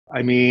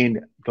I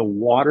mean, the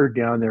water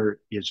down there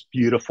is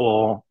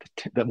beautiful.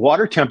 The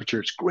water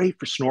temperature is great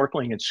for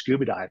snorkeling and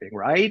scuba diving,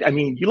 right? I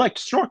mean, you like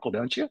to snorkel,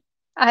 don't you?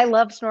 I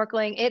love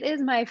snorkeling. It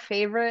is my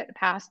favorite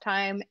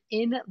pastime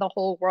in the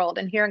whole world.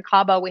 And here in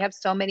Cabo, we have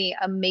so many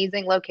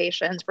amazing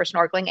locations for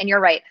snorkeling. And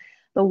you're right,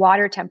 the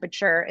water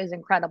temperature is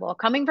incredible.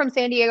 Coming from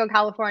San Diego,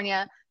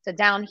 California to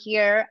down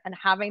here and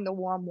having the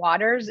warm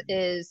waters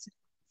is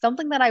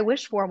something that I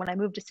wish for when I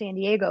moved to San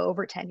Diego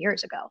over 10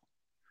 years ago.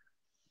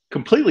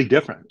 Completely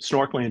different,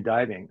 snorkeling and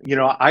diving. You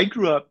know, I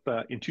grew up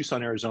in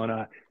Tucson,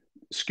 Arizona,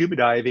 scuba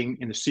diving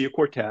in the Sea of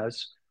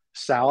Cortez,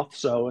 south.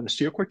 So in the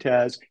Sea of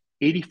Cortez,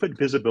 80-foot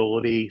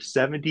visibility,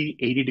 70,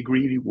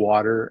 80-degree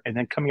water, and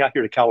then coming out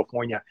here to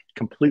California,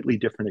 completely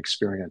different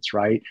experience,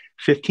 right?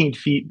 15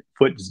 feet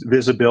foot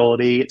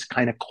visibility. It's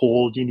kind of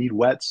cold. You need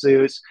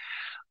wetsuits.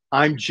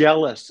 I'm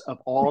jealous of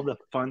all the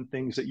fun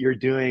things that you're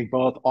doing,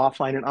 both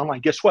offline and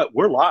online. Guess what?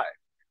 We're live.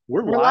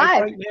 We're We're live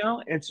live. right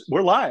now, and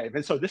we're live.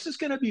 And so this is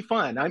going to be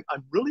fun. I'm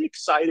really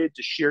excited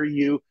to share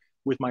you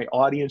with my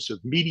audience of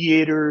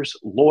mediators,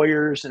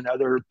 lawyers, and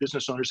other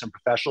business owners and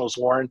professionals,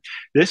 Lauren.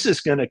 This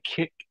is going to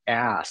kick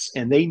ass,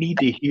 and they need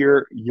to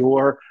hear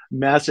your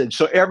message.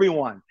 So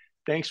everyone,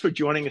 thanks for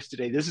joining us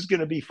today. This is going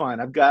to be fun.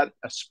 I've got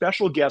a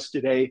special guest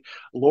today,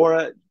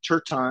 Laura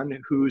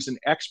Turton, who's an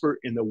expert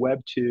in the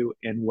Web 2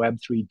 and Web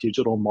 3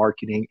 digital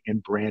marketing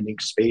and branding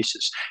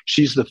spaces.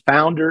 She's the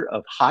founder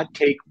of Hot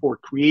Take for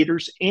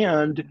Creators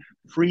and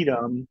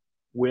Freedom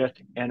with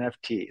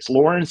NFTs.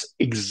 Lauren's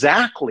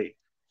exactly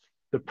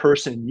the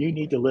person you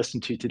need to listen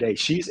to today.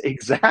 She's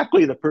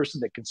exactly the person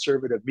that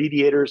conservative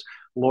mediators,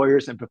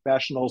 lawyers, and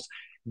professionals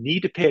need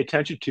to pay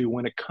attention to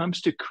when it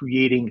comes to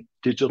creating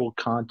digital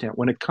content,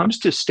 when it comes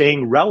to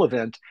staying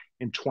relevant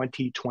in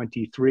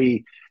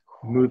 2023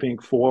 moving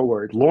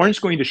forward. Lauren's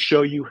going to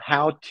show you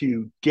how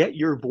to get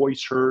your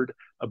voice heard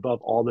above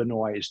all the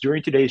noise.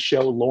 During today's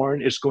show,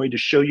 Lauren is going to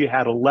show you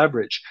how to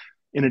leverage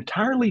an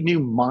entirely new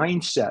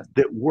mindset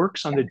that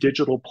works on the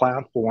digital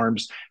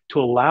platforms to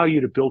allow you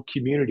to build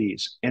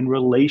communities and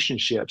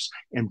relationships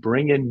and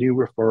bring in new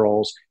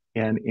referrals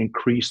and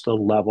increase the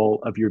level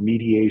of your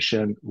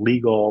mediation,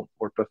 legal,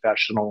 or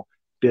professional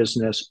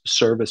business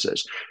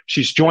services.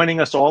 She's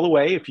joining us all the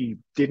way, if you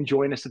didn't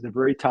join us at the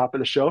very top of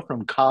the show,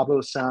 from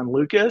Cabo San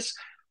Lucas.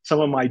 Some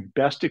of my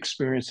best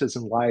experiences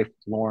in life,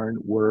 Lauren,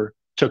 were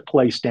took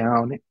place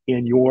down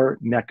in your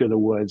neck of the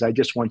woods. I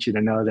just want you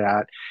to know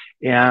that.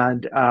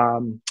 And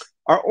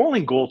our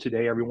only goal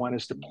today, everyone,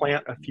 is to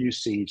plant a few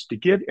seeds, to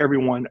give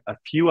everyone a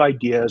few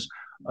ideas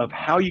of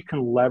how you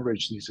can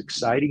leverage these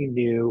exciting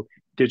new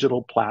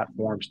digital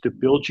platforms to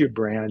build your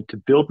brand, to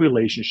build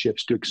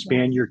relationships, to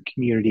expand your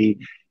community,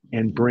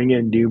 and bring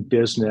in new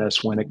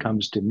business when it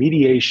comes to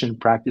mediation,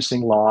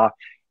 practicing law,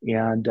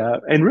 and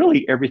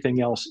really everything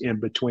else in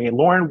between.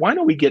 Lauren, why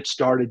don't we get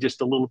started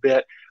just a little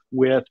bit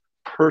with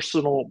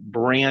personal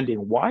branding?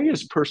 Why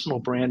is personal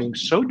branding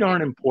so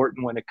darn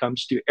important when it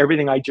comes to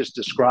everything I just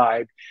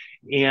described?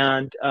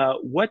 And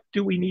what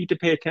do we need to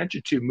pay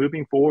attention to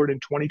moving forward in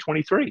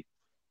 2023?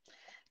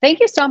 Thank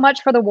you so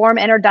much for the warm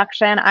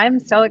introduction. I'm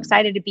so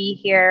excited to be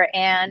here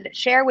and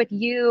share with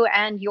you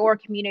and your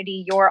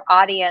community, your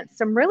audience,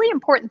 some really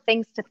important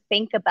things to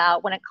think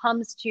about when it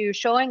comes to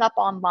showing up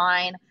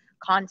online,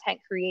 content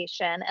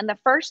creation. And the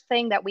first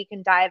thing that we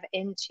can dive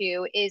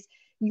into is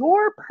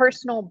your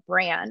personal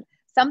brand.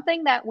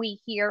 Something that we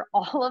hear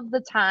all of the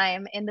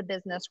time in the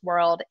business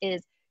world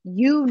is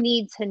you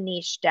need to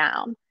niche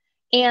down.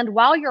 And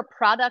while your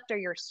product or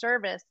your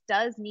service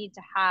does need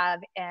to have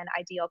an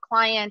ideal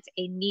client,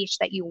 a niche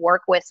that you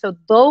work with, so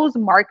those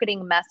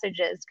marketing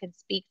messages can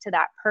speak to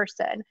that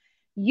person,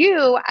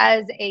 you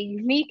as a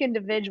unique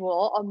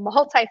individual, a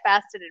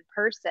multifaceted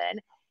person,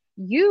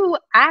 you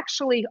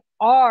actually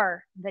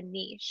are the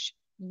niche.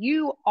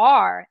 You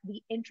are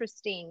the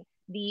interesting,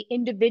 the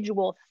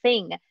individual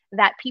thing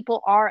that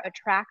people are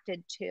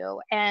attracted to.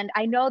 And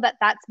I know that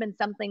that's been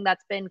something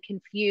that's been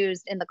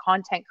confused in the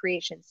content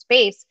creation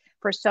space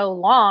for so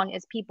long,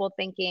 is people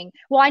thinking,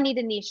 well, I need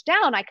to niche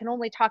down. I can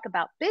only talk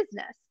about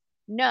business.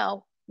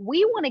 No,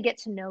 we want to get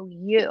to know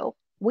you.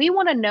 We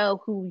want to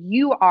know who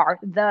you are,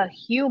 the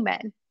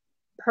human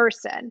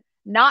person,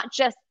 not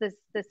just this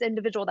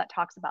individual that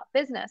talks about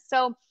business.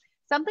 So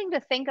something to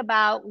think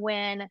about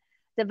when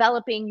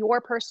developing your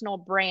personal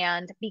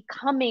brand,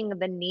 becoming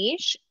the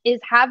niche,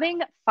 is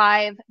having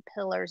 5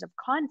 pillars of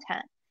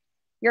content.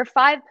 Your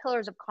 5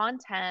 pillars of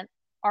content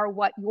are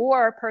what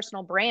your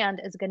personal brand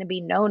is going to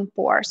be known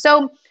for.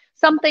 So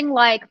something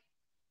like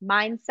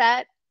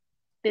mindset,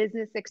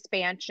 business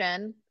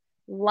expansion,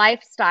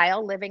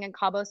 lifestyle, living in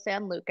Cabo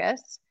San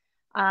Lucas,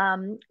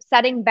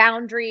 setting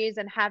boundaries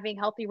and having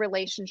healthy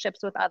relationships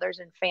with others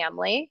and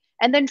family,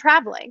 and then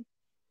traveling.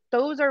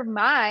 Those are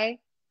my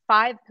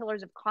 5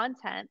 pillars of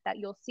content that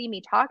you'll see me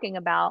talking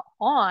about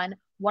on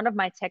one of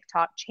my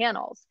TikTok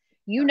channels.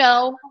 You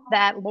know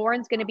that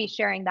Lauren's going to be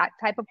sharing that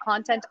type of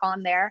content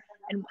on there.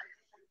 And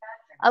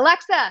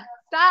Alexa,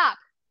 stop.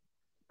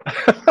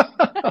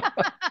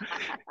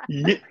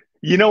 you,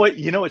 you know what?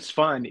 You know what's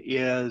fun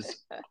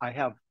is I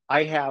have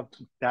I have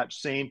that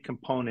same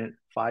component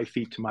 5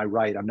 feet to my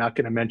right. I'm not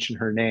going to mention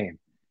her name.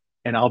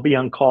 And I'll be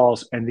on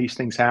calls and these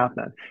things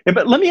happen.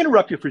 But let me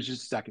interrupt you for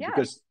just a second, Yeah.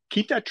 because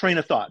keep that train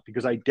of thought,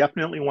 because I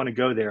definitely want to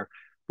go there.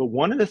 But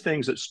one of the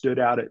things that stood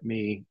out at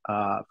me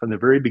from the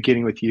very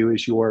beginning with you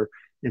is your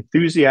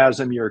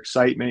enthusiasm, your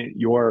excitement,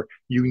 your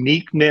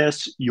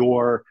uniqueness,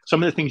 your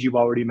some of the things you've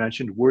already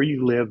mentioned, where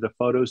you live, the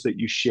photos that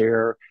you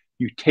share.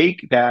 You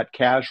take that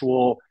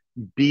casual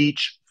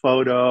beach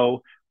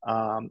photo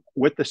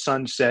with the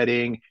sun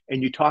setting,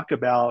 and you talk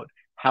about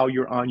how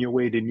you're on your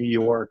way to New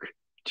York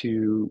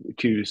to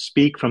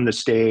speak from the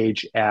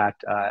stage at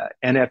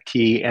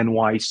NFT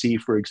NYC,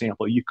 for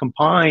example. You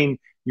combine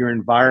your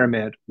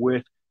environment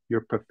with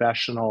your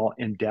professional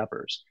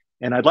endeavors.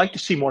 And I'd like to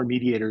see more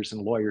mediators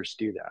and lawyers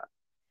do that.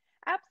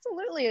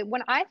 Absolutely.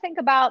 When I think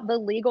about the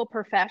legal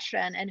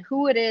profession and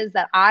who it is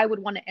that I would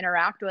want to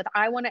interact with,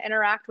 I want to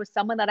interact with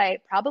someone that I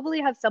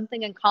probably have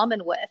something in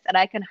common with, that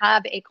I can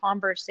have a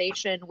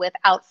conversation with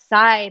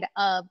outside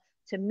of,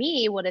 to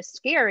me, what is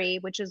scary,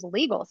 which is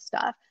legal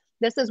stuff.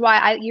 This is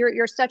why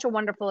you're such a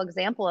wonderful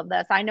example of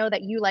this. I know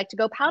that you like to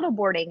go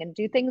paddleboarding and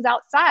do things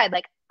outside.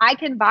 Like, I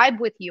can vibe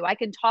with you. I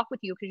can talk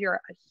with you because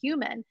you're a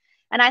human.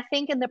 And I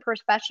think in the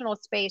professional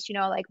space,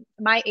 like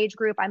my age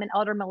group, I'm an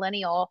elder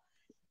millennial.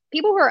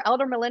 People who are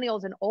elder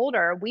millennials and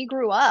older, we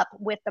grew up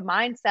with the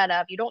mindset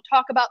of, you don't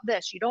talk about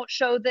this, you don't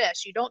show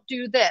this, you don't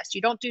do this,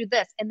 you don't do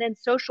this. And then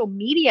social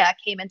media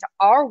came into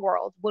our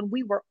world when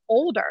we were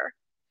older,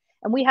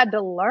 and we had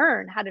to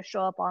learn how to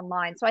show up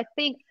online. So I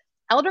think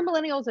elder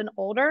millennials and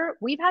older,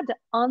 we've had to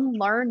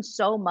unlearn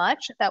so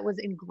much that was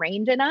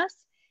ingrained in us.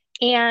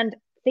 And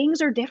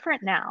things are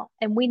different now.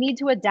 And we need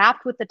to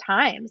adapt with the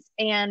times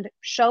and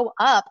show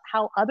up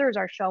how others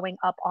are showing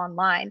up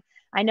online.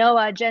 I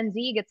know Gen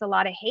Z gets a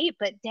lot of hate,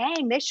 but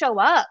dang, they show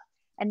up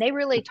and they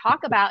really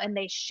talk about and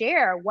they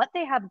share what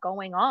they have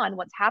going on,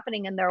 what's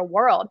happening in their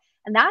world.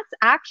 And that's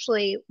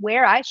actually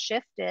where I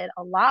shifted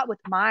a lot with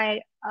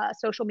my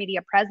social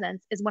media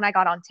presence, is when I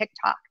got on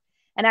TikTok.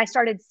 And I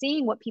started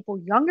seeing what people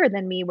younger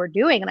than me were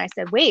doing. And I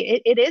said,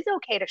 wait, it is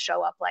okay to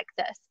show up like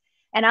this.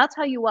 And I'll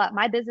tell you what,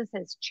 my business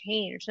has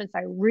changed since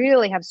I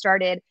really have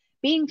started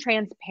being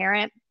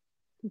transparent,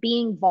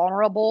 being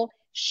vulnerable,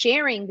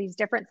 sharing these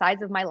different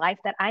sides of my life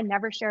that I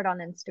never shared on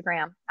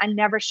Instagram. I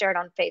never shared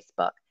on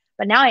Facebook.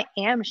 But now I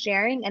am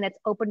sharing, and it's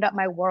opened up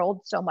my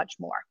world so much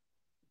more.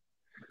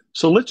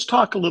 So let's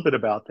talk a little bit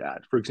about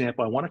that. For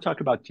example, I want to talk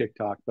about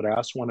TikTok, but I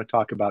also want to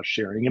talk about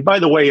sharing. And by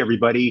the way,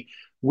 everybody,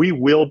 we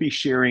will be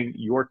sharing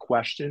your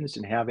questions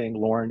and having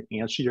Lauren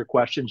answer your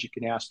questions. You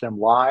can ask them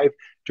live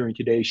during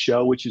today's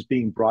show, which is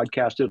being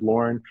broadcasted,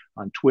 Lauren,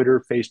 on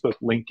Twitter, Facebook,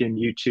 LinkedIn,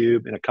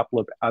 YouTube, and a couple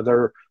of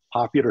other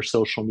popular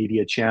social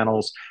media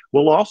channels.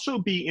 We'll also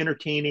be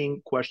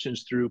entertaining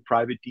questions through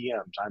private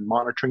DMs. I'm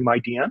monitoring my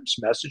DMs.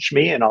 Message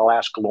me, and I'll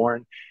ask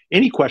Lauren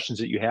any questions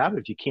that you have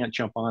if you can't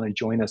jump on and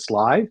join us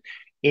live.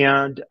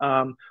 And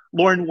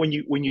Lauren, when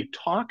you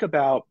talk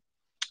about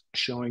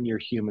showing your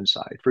human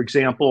side, for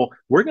example,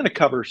 we're going to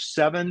cover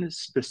 7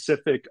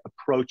 specific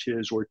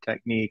approaches or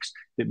techniques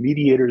that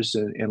mediators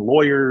and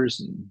lawyers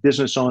and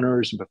business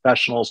owners and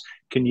professionals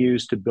can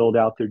use to build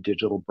out their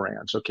digital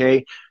brands.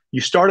 Okay. You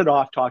started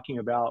off talking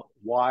about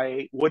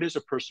what is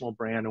a personal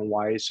brand and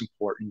why it's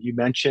important. You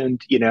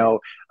mentioned,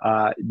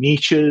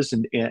 niches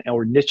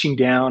or niching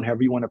down,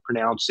 however you want to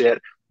pronounce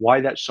it, why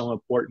that's so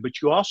important.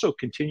 But you also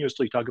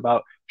continuously talk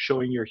about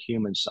showing your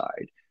human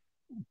side.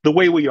 The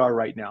way we are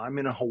right now, I'm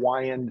in a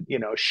Hawaiian,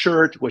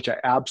 shirt, which I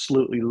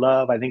absolutely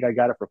love. I think I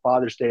got it for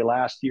Father's Day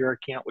last year.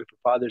 Can't wait for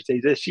Father's Day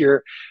this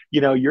year.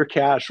 You're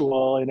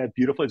casual in a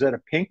beautiful, is that a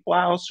pink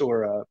blouse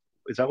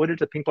is that what it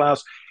is, a pink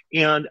blouse?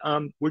 And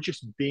we're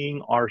just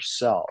being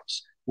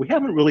ourselves. We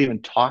haven't really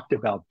even talked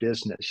about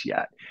business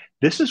yet.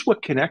 This is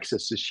what connects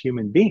us as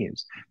human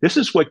beings. This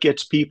is what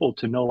gets people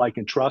to know, like,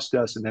 and trust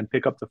us, and then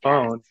pick up the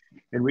phone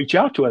and reach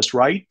out to us,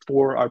 right,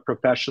 for our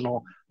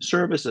professional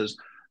services.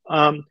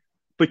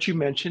 But you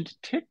mentioned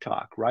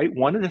TikTok, right?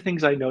 One of the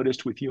things I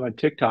noticed with you on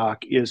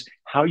TikTok is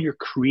how you're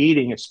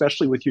creating,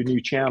 especially with your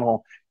new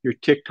channel, your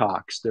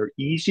TikToks. They're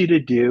easy to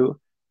do.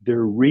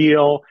 They're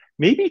real.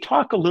 Maybe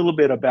talk a little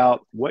bit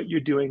about what you're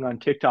doing on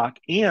TikTok,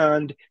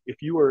 and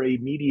if you are a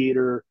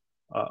mediator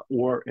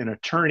or an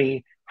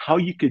attorney, how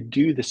you could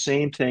do the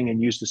same thing and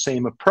use the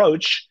same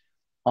approach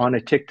on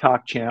a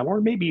TikTok channel,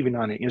 or maybe even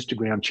on an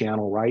Instagram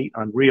channel, right,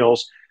 on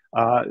Reels,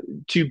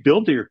 to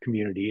build your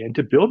community and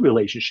to build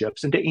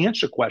relationships and to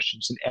answer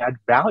questions and add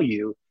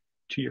value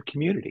to your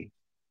community.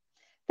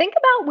 Think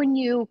about when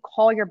you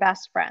call your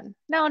best friend.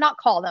 No, not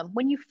call them.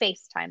 When you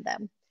FaceTime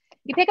them.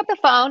 You pick up the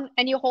phone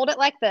and you hold it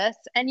like this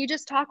and you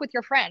just talk with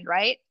your friend,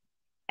 right?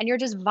 And you're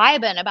just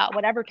vibing about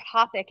whatever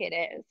topic it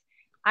is.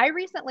 I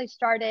recently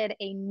started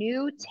a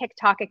new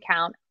TikTok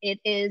account. It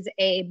is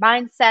a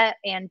mindset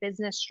and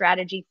business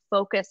strategy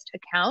focused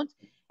account.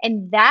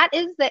 And that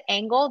is the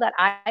angle that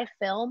I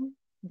film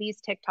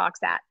these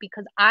TikToks at,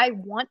 because I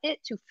want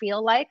it to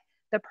feel like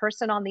the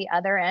person on the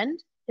other end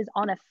is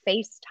on a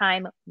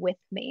FaceTime with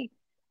me.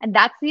 And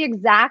that's the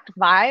exact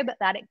vibe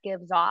that it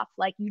gives off.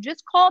 Like, you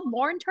just called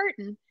Lauren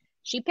Turton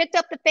She picked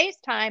up the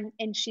FaceTime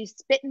and she's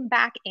spitting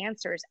back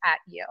answers at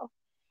you.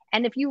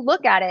 And if you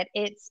look at it,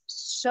 it's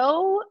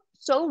so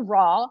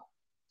raw,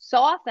 so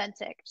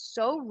authentic,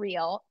 so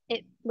real.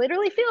 It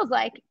literally feels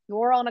like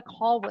you're on a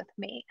call with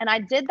me. And I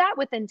did that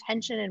with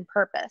intention and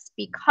purpose,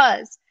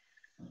 because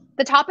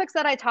the topics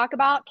that I talk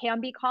about can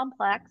be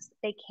complex,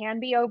 they can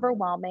be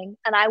overwhelming,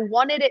 and I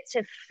wanted it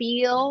to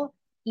feel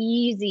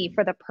easy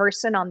for the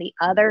person on the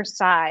other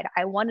side.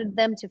 I wanted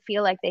them to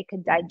feel like they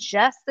could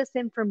digest this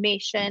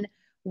information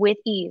with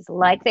ease,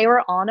 like they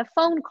were on a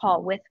phone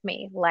call with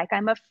me, like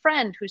I'm a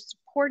friend who's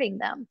supporting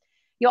them.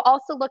 You'll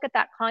also look at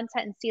that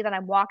content and see that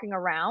I'm walking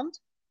around.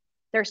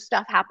 There's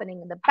stuff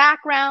happening in the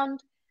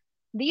background.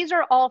 These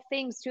are all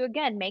things to,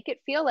 again, make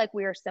it feel like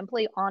we are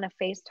simply on a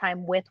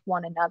FaceTime with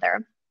one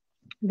another.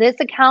 This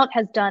account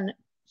has done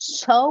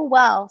so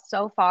well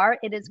so far.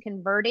 It is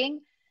converting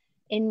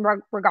in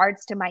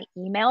regards to my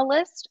email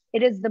list.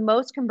 It is the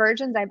most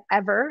conversions I've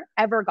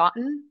ever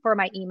gotten for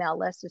my email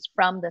list is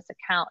from this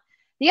account.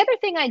 The other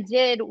thing I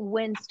did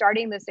when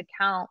starting this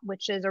account,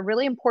 which is a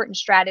really important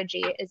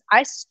strategy, is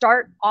I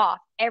start off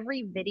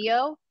every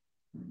video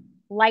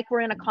like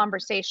we're in a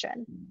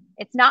conversation.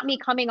 It's not me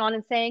coming on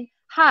and saying,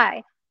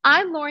 "Hi,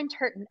 I'm Lauren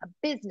Turton, a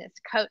business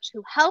coach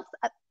who helps."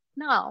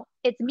 No,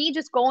 it's me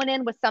just going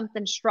in with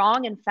something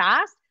strong and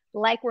fast,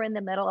 like we're in the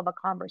middle of a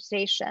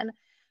conversation.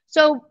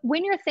 So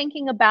when you're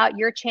thinking about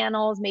your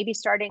channels, maybe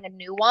starting a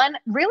new one,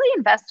 really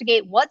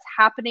investigate what's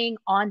happening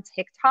on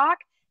TikTok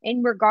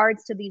in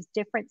regards to these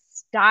different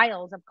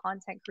styles of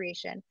content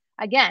creation.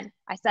 Again,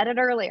 I said it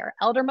earlier,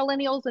 elder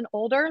millennials and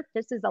older,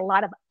 this is a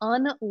lot of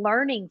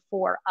unlearning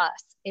for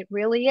us. It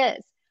really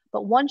is.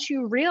 But once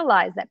you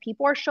realize that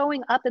people are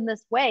showing up in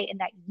this way and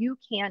that you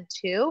can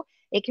too,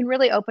 it can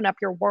really open up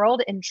your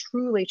world and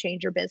truly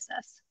change your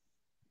business.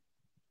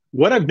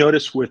 What I've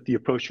noticed with the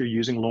approach you're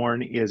using,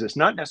 Lauren, is it's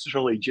not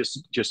necessarily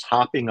just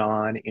hopping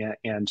on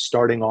and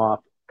starting off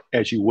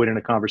as you would in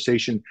a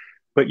conversation,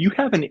 but you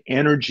have an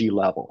energy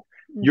level.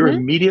 You're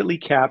immediately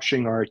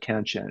capturing our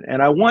attention.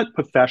 And I want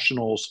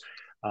professionals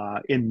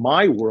in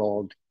my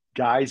world,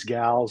 guys,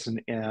 gals,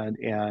 and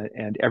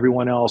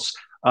everyone else,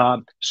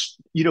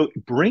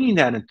 bringing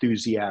that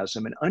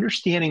enthusiasm and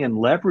understanding and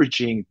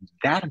leveraging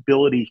that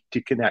ability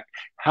to connect.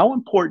 How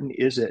important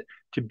is it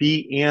to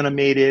be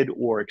animated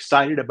or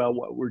excited about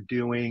what we're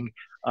doing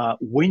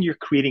when you're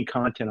creating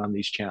content on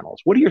these channels?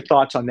 What are your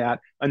thoughts on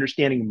that?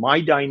 Understanding my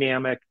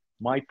dynamic,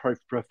 my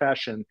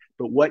profession,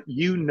 but what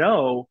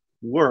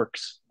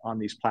works on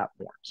these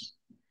platforms.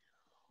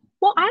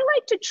 Well, I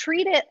like to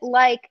treat it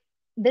like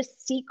the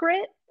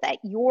secret that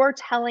you're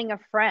telling a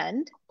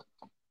friend.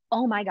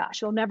 Oh my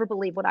gosh, you'll never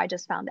believe what I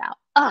just found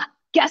out.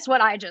 Guess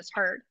what I just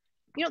heard?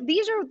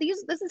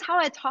 This is how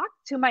I talk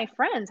to my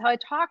friends, how I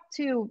talk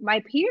to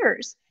my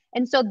peers.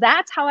 And so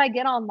that's how I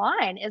get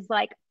online, is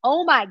like,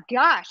 oh my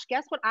gosh,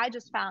 guess what I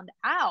just found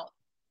out?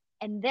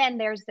 And then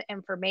there's the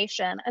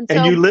information. And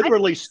so you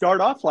literally start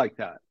off like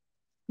that.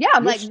 Yeah,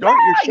 I'm You'll like, start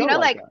your show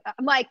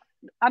I'm like,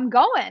 I'm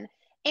going.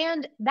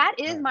 And that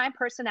is my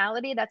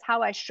personality. That's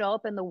how I show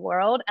up in the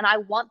world. And I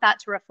want that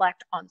to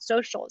reflect on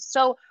socials.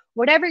 So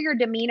whatever your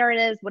demeanor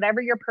is,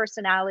 whatever your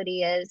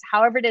personality is,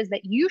 however it is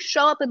that you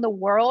show up in the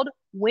world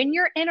when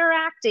you're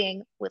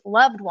interacting with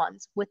loved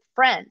ones, with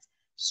friends,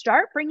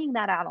 start bringing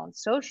that out on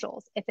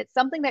socials. If it's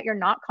something that you're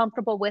not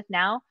comfortable with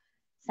now,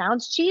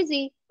 sounds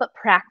cheesy, but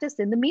practice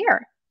in the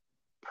mirror.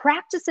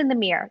 Practice in the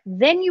mirror.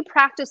 Then you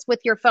practice with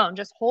your phone,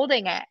 just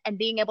holding it and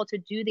being able to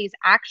do these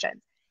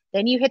actions.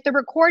 Then you hit the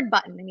record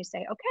button and you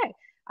say, okay,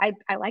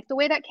 I like the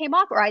way that came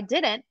off, or I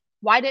didn't.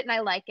 Why didn't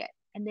I like it?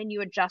 And then you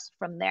adjust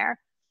from there.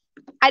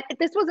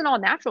 This wasn't all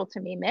natural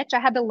to me, Mitch. I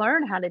had to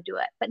learn how to do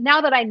it. But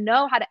now that I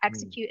know how to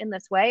execute in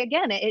this way,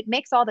 again, it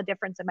makes all the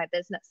difference in my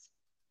business.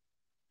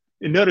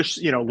 And notice,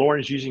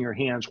 Lauren's using her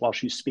hands while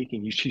she's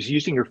speaking. She's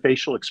using her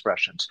facial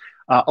expressions.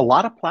 A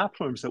lot of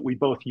platforms that we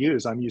both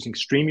use, I'm using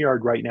StreamYard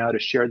right now to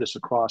share this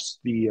across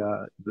the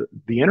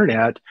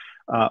internet,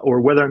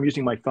 or whether I'm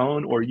using my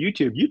phone or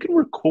YouTube, you can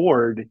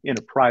record in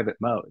a private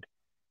mode.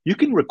 You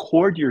can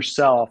record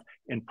yourself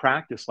and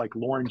practice like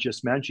Lauren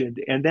just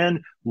mentioned, and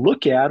then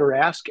look at or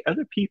ask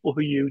other people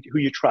who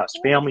you trust,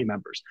 family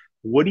members.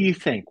 What do you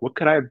think? What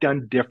could I have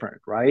done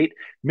different, right?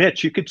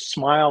 Mitch, you could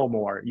smile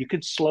more. You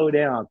could slow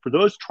down. For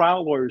those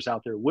trial lawyers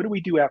out there, what do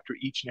we do after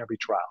each and every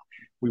trial?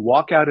 We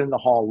walk out in the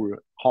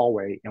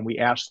hallway and we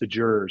ask the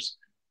jurors,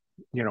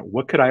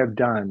 what could I have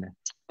done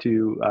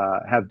to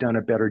have done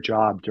a better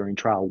job during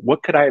trial?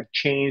 What could I have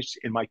changed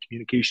in my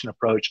communication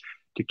approach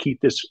to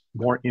keep this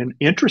more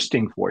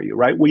interesting for you,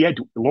 right?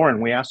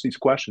 Lauren, we asked these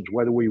questions,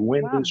 whether we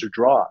win, lose, or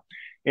draw.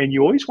 And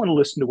you always want to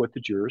listen to what the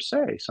jurors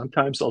say.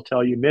 Sometimes they'll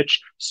tell you, Mitch,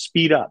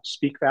 speed up,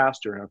 speak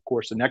faster. And of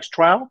course, the next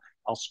trial,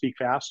 I'll speak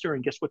faster.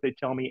 And guess what they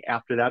tell me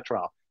after that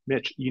trial?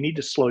 Mitch, you need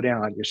to slow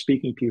down. You're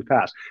speaking too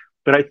fast.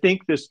 But I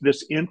think this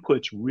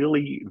input's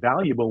really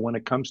valuable when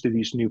it comes to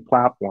these new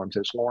platforms,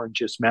 as Lauren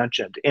just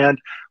mentioned. And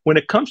when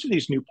it comes to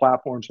these new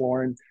platforms,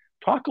 Lauren,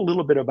 talk a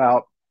little bit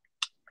about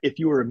if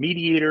you were a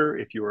mediator,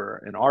 if you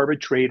were an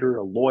arbitrator,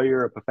 a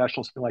lawyer, a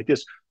professional, something like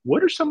this,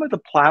 what are some of the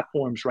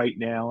platforms right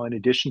now, in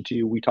addition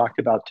to, we talked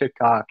about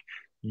TikTok,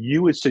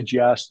 you would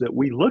suggest that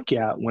we look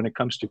at when it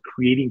comes to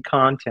creating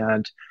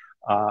content?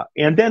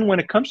 And then when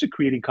it comes to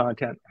creating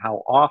content,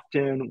 how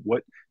often,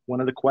 one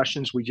of the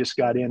questions we just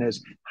got in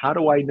is, how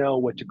do I know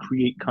what to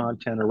create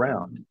content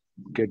around?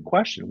 Good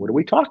question. What do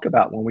we talk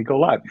about when we go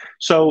live?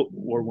 So,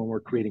 or when we're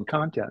creating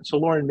content. So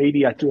Lauren,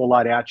 maybe I threw a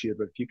lot at you,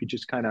 but if you could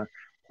just kind of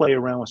play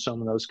around with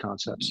some of those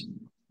concepts.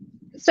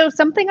 So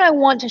something I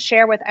want to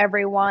share with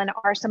everyone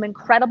are some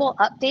incredible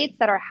updates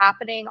that are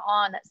happening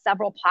on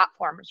several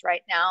platforms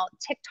right now.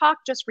 TikTok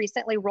just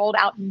recently rolled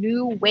out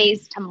new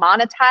ways to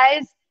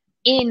monetize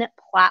in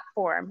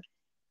platform.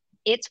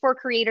 It's for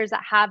creators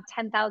that have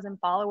 10,000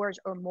 followers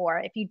or more.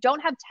 If you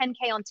don't have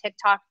 10K on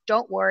TikTok,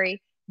 don't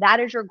worry. That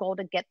is your goal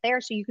to get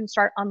there so you can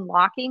start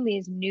unlocking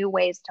these new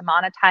ways to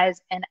monetize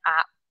an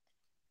app.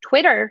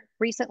 Twitter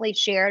recently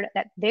shared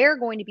that they're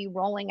going to be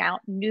rolling out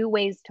new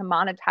ways to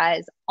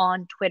monetize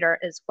on Twitter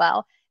as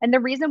well. And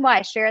the reason why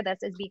I share this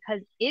is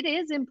because it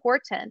is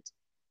important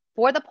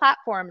for the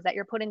platforms that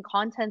you're putting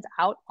content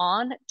out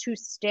on to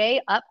stay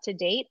up to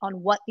date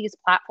on what these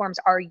platforms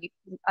are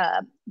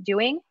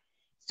doing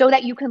so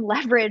that you can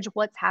leverage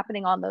what's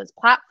happening on those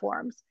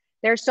platforms.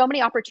 There's so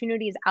many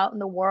opportunities out in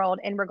the world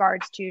in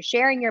regards to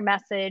sharing your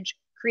message,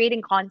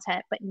 creating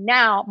content, but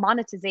now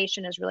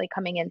monetization is really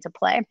coming into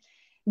play.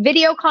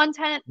 Video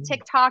content,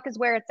 TikTok is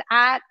where it's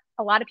at.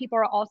 A lot of people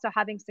are also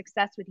having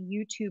success with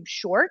YouTube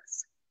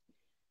Shorts.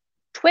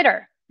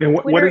 Twitter. And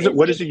Twitter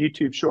what is a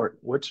YouTube Short?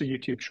 What's a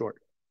YouTube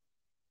Short?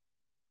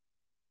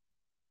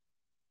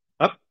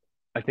 Up.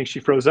 I think she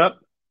froze up.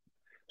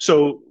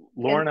 So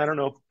Lauren, I don't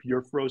know if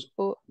you're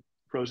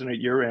frozen at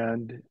your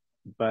end,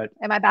 but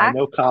am I back? I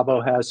know Cabo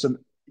has some.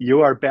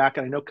 You are back,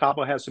 and I know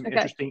Cabo has some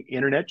interesting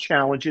internet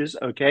challenges,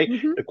 okay?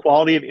 The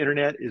quality of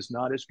internet is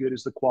not as good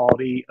as the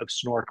quality of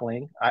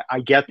snorkeling. I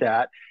get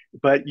that.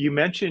 But you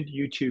mentioned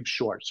YouTube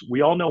Shorts.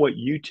 We all know what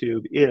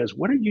YouTube is.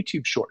 What are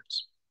YouTube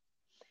Shorts?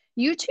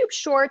 YouTube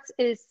Shorts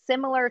is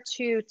similar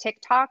to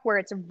TikTok, where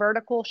it's a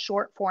vertical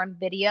short form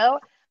video.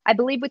 I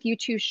believe with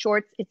YouTube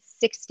Shorts, it's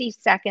 60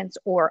 seconds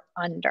or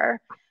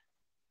under.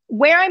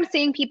 Where I'm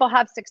seeing people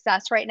have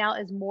success right now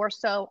is more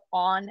so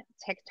on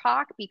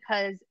TikTok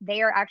because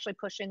they are actually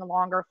pushing a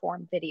longer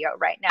form video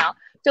right now.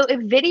 So if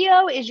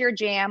video is your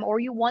jam or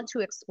you want to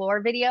explore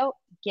video,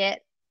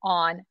 get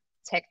on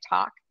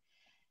TikTok.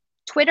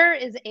 Twitter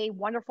is a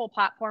wonderful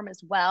platform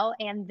as well,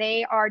 and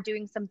they are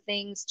doing some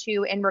things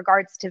too in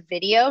regards to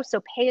video.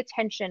 So pay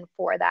attention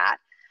for that.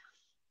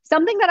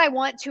 Something that I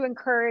want to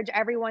encourage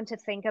everyone to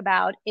think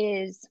about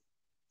is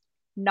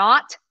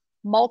not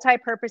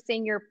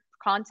multi-purposing your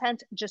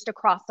content just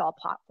across all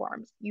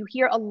platforms. You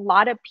hear a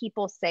lot of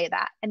people say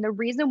that. And the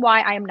reason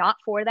why I am not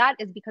for that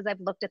is because I've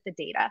looked at the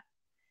data.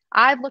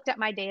 I've looked at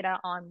my data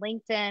on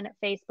LinkedIn,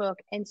 Facebook,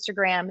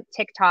 Instagram,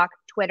 TikTok,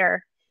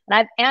 Twitter, and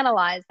I've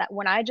analyzed that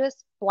when I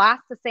just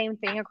blast the same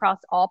thing across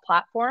all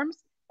platforms,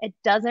 it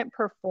doesn't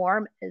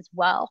perform as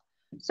well.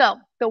 So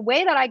the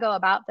way that I go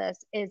about this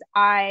is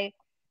I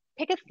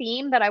pick a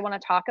theme that I want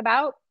to talk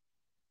about,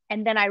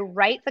 and then I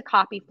write the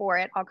copy for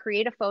it. I'll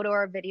create a photo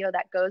or a video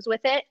that goes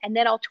with it, and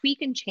then I'll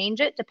tweak and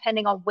change it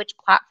depending on which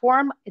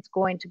platform it's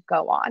going to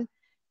go on.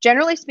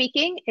 Generally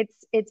speaking,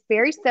 it's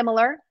very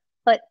similar,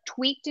 but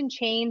tweaked and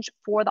changed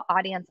for the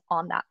audience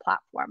on that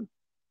platform.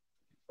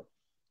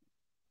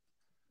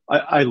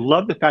 I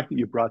love the fact that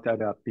you brought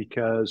that up,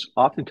 because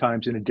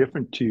oftentimes in a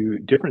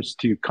difference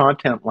to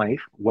content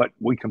length, what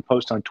we can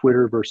post on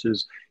Twitter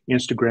versus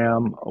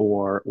Instagram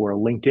or a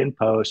LinkedIn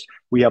post,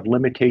 we have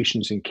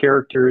limitations in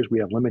characters, we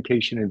have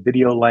limitation in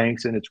video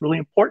lengths, and it's really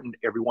important,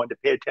 everyone, to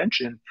pay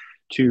attention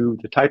to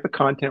the type of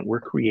content we're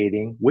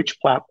creating, which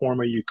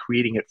platform are you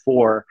creating it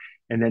for,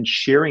 and then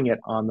sharing it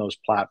on those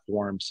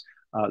platforms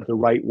the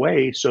right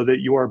way so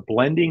that you are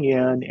blending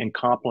in and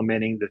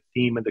complementing the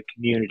theme of the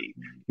community.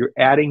 You're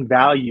adding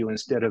value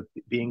instead of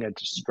being a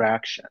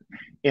distraction.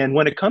 And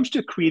when it comes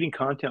to creating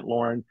content,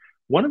 Lauren,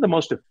 one of the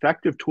most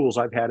effective tools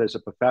I've had as a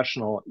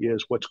professional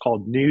is what's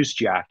called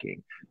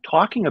newsjacking.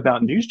 Talking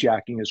about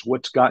newsjacking is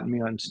what's gotten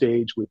me on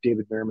stage with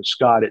David Merriman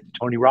Scott at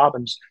Tony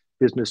Robbins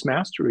Business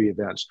Mastery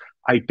events.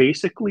 I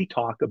basically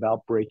talk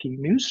about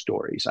breaking news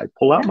stories. I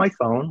pull out my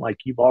phone like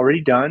you've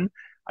already done.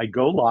 I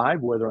go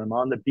live, whether I'm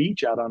on the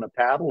beach, out on a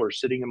paddle, or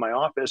sitting in my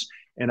office,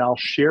 and I'll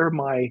share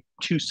my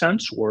 2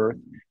 cents worth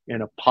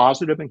in a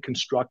positive and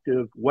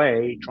constructive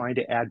way, trying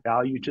to add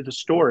value to the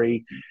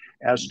story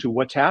as to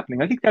what's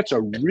happening. I think that's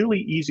a really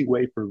easy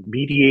way for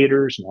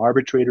mediators and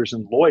arbitrators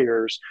and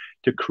lawyers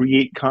to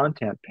create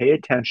content. Pay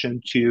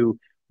attention to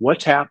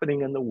what's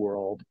happening in the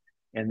world,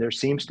 and there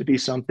seems to be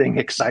something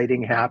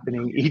exciting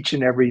happening each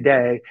and every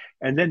day,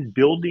 and then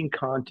building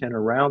content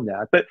around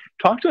that. But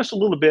talk to us a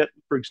little bit,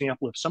 for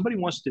example, if somebody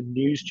wants to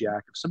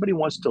newsjack, if somebody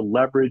wants to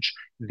leverage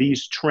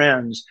these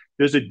trends,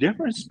 there's a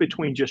difference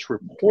between just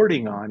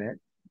reporting on it,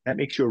 that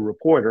makes you a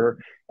reporter,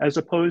 as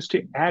opposed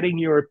to adding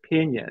your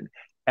opinion,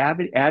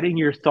 adding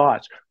your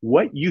thoughts,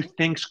 what you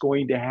think's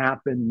going to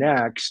happen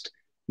next,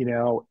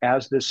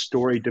 as this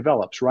story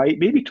develops, right?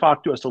 Maybe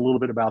talk to us a little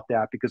bit about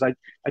that, because I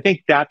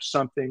think that's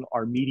something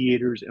our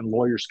mediators and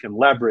lawyers can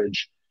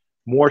leverage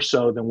more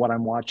so than what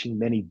I'm watching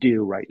many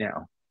do right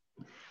now.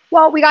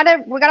 Well, we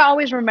gotta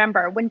always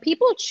remember, when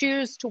people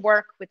choose to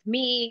work with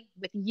me,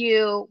 with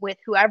you, with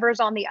whoever's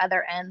on the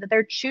other end, that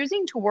they're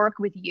choosing to work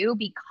with you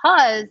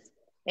because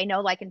they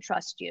know, like, and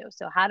trust you.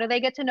 So how do they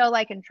get to know,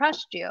 like, and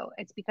trust you?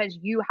 It's because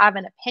you have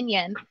an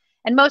opinion,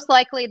 and most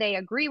likely they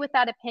agree with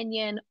that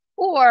opinion,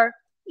 or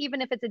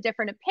even if it's a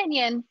different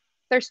opinion,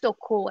 they're still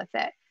cool with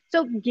it.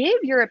 So give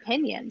your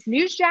opinions.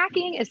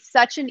 Newsjacking is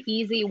such an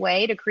easy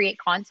way to create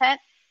content.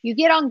 You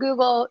get on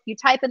Google, you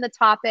type in the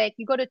topic,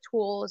 you go to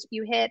tools,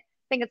 you hit,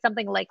 I think it's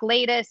something like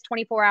latest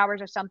 24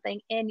 hours or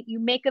something, and you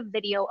make a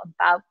video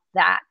about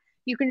that.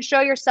 You can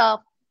show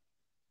yourself,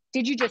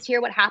 did you just hear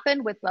what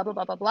happened with blah blah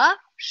blah blah blah?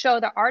 Show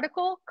the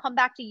article, come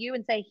back to you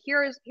and say,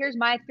 here's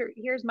my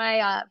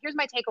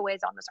takeaways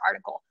on this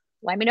article.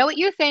 Let me know what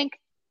you think,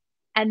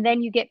 and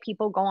then you get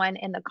people going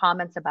in the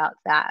comments about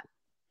that.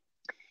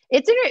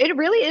 It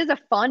really is a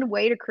fun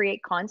way to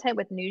create content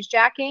with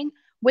newsjacking.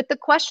 With the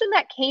question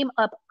that came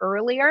up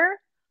earlier,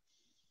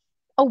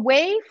 a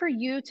way for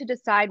you to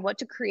decide what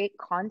to create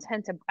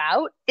content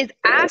about is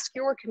ask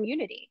your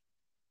community.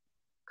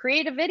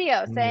 Create a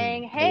video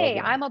saying, hey,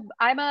 I'm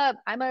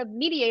a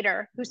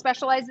mediator who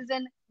specializes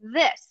in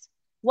this.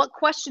 What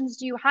questions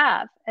do you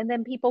have? And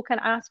then people can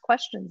ask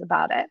questions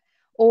about it.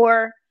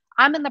 Or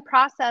I'm in the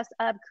process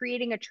of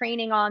creating a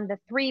training on the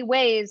 3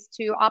 ways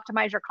to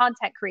optimize your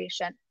content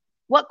creation.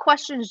 What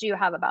questions do you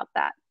have about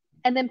that?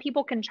 And then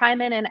people can chime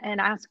in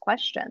and ask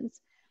questions.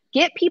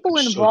 Get people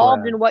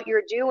involved in what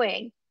you're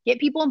doing. Get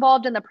people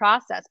involved in the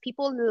process.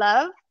 People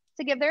love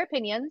to give their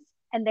opinions,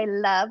 and they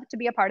love to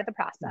be a part of the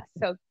process.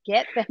 So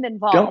get them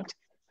involved.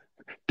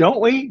 Don't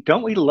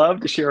we love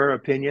to share our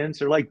opinions?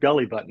 They're like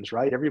belly buttons,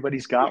 right?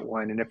 Everybody's got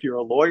one. And if you're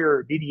a lawyer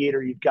or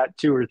mediator, you've got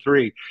 2 or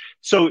 3.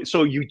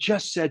 So you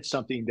just said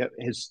something that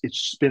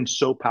it's been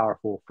so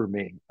powerful for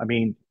me. I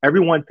mean,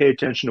 everyone pay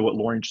attention to what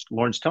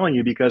Lauren's telling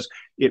you, because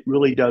it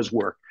really does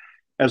work.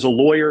 As a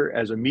lawyer,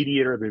 as a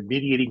mediator, I've been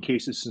mediating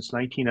cases since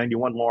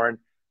 1991, Lauren.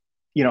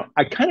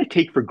 I kind of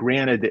take for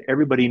granted that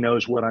everybody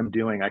knows what I'm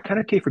doing. I kind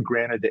of take for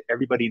granted that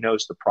everybody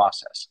knows the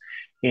process.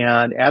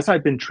 And as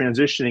I've been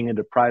transitioning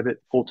into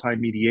private full-time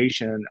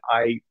mediation,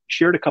 I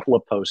shared a couple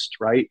of posts,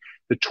 right?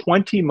 The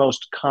 20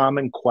 most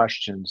common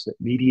questions that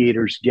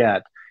mediators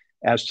get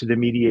as to the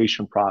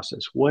mediation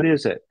process. What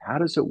is it? How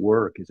does it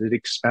work? Is it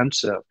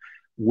expensive?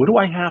 What do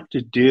I have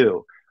to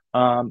do?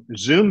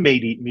 Zoom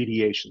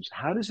mediations.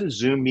 How does a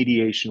Zoom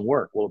mediation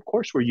work? Well, of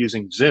course, we're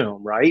using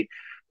Zoom, right?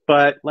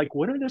 But like,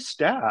 what are the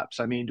steps?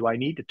 I mean, do I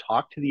need to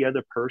talk to the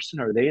other person?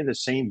 Are they in the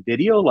same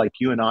video like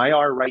you and I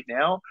are right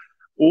now?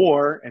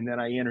 And then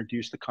I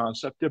introduce the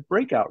concept of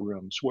breakout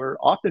rooms, where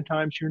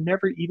oftentimes you're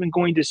never even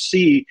going to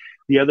see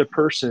the other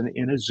person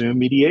in a Zoom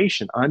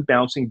mediation. I'm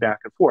bouncing back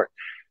and forth.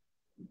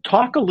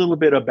 Talk a little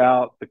bit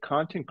about the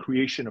content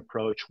creation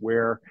approach,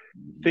 where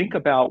think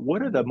about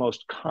what are the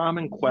most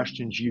common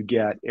questions you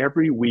get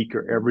every week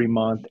or every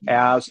month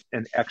as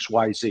an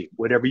XYZ,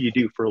 whatever you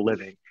do for a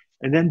living,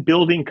 and then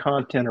building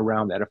content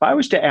around that. If I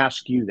was to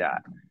ask you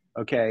that,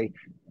 okay,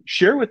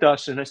 share with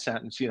us in a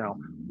sentence,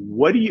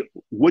 what do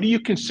you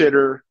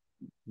consider,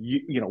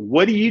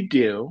 what do you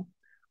do?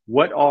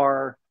 What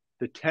are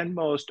the 10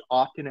 most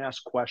often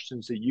asked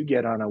questions that you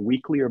get on a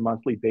weekly or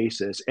monthly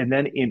basis? And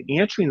then in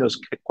answering those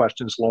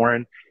questions,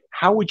 Lauren,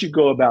 how would you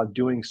go about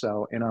doing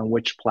so, and on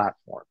which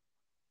platform?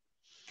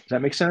 Does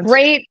that make sense?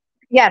 Great.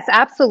 Yes,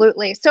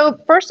 absolutely. So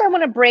first I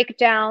want to break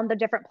down the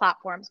different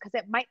platforms, because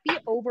it might be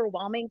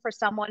overwhelming for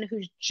someone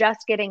who's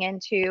just getting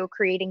into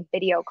creating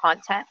video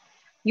content.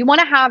 You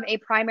want to have a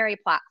primary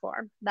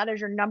platform. That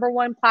is your number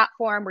one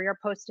platform where you're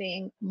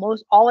posting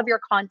all of your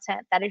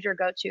content. That is your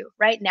go-to.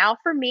 Right now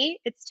for me,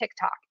 it's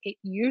TikTok. It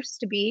used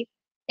to be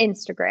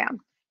Instagram.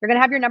 You're going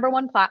to have your number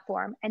one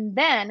platform, and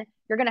then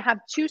you're going to have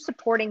 2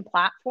 supporting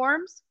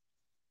platforms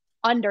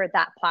under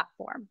that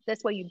platform.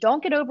 This way you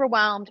don't get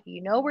overwhelmed.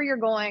 You know where you're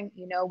going,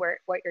 you know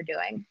what you're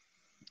doing.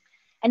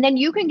 And then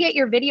you can get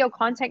your video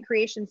content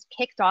creations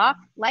kicked off.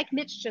 Like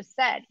Mitch just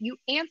said, you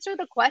answer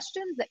the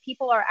questions that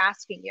people are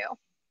asking you.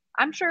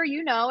 I'm sure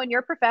you know in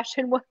your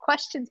profession what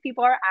questions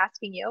people are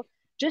asking you.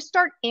 Just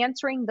start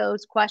answering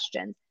those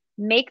questions.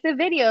 Make the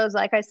videos,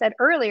 like I said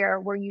earlier,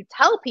 where you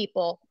tell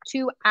people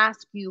to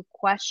ask you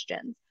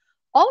questions.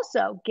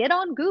 Also, get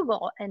on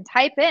Google and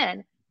type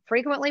in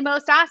frequently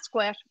most asked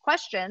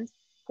questions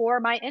for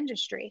my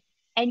industry,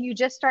 and you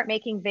just start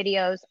making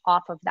videos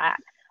off of that.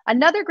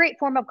 Another great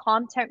form of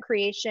content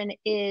creation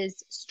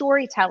is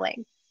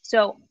storytelling.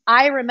 So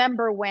I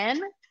remember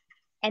when,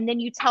 and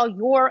then you tell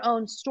your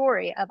own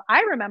story of,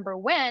 I remember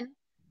when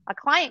a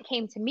client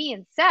came to me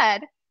and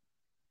said,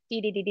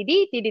 and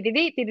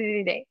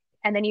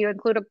then you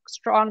include a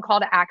strong call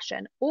to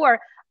action. Or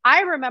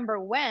I remember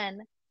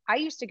when I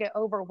used to get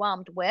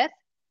overwhelmed with.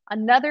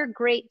 Another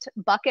great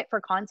bucket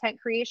for content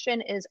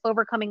creation is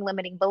overcoming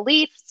limiting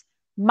beliefs,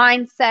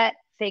 mindset,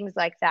 things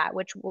like that,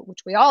 which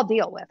we all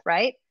deal with,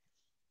 right?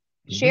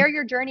 Share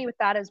your journey with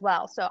that as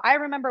well. So I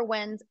remember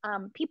when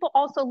people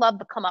also love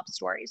the come up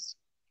stories.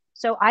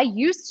 So I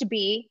used to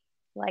be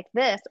like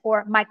this,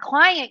 or my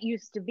client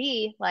used to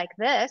be like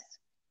this,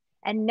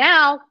 and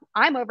now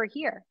I'm over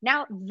here.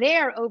 Now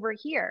they're over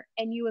here.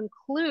 And you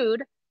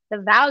include the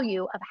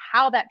value of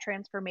how that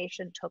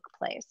transformation took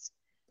place.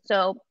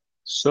 So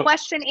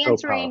question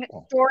answering,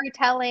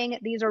 storytelling,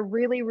 these are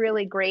really,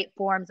 really great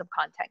forms of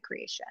content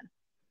creation.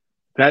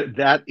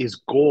 That is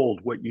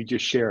gold, what you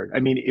just shared. I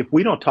mean, if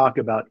we don't talk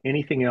about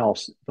anything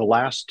else, the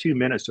last 2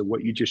 minutes of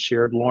what you just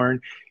shared, Lauren,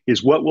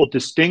 is what will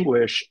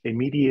distinguish a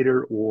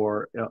mediator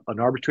or an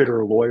arbitrator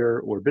or lawyer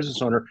or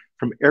business owner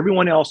from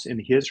everyone else in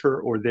his,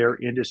 her, or their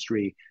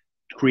industry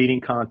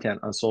creating content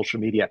on social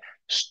media.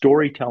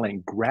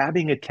 Storytelling,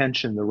 grabbing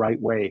attention the right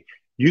way,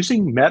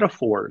 using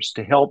metaphors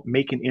to help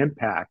make an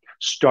impact,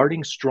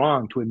 starting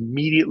strong to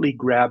immediately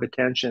grab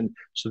attention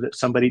so that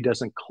somebody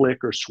doesn't click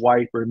or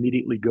swipe or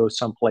immediately go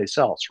someplace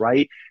else,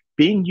 right?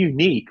 Being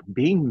unique,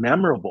 being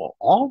memorable,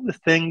 all the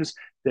things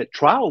that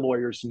trial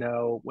lawyers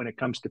know when it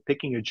comes to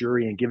picking a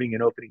jury and giving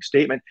an opening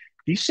statement.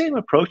 These same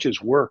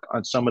approaches work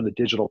on some of the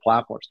digital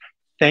platforms.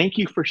 Thank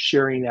you for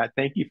sharing that.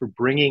 Thank you for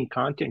bringing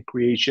content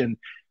creation,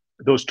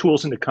 those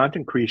tools into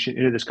content creation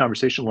into this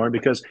conversation, Lauren,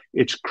 because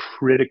it's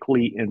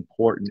critically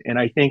important. And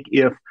I think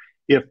if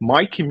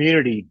my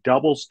community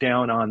doubles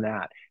down on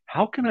that,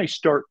 how can I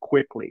start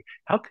quickly?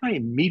 How can I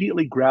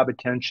immediately grab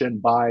attention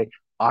by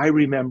I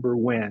remember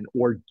when,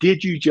 or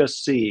did you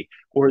just see,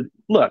 or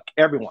look,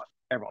 everyone,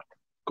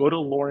 go to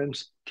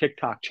Lauren's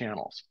TikTok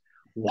channels.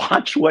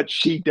 Watch what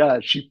she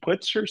does. She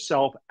puts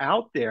herself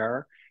out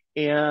there.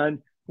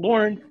 And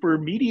Lauren, for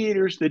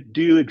mediators that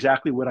do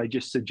exactly what I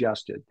just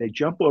suggested, they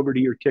jump over to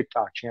your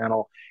TikTok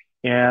channel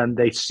and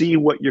they see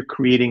what you're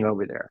creating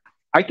over there.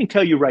 I can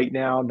tell you right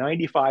now,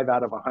 95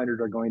 out of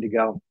 100 are going to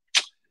go,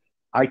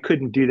 I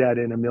couldn't do that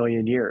in a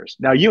million years.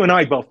 Now, you and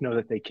I both know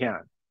that they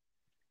can.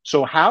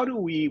 So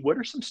what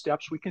are some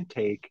steps we can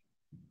take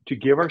to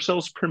give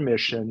ourselves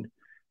permission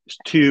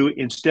to,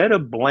 instead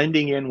of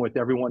blending in with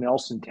everyone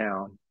else in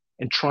town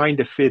and trying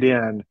to fit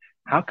in,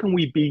 how can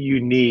we be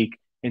unique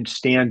and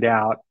stand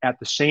out at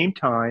the same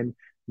time,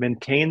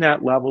 maintain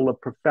that level of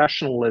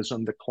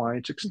professionalism that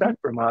clients expect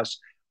from us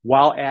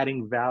while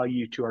adding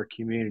value to our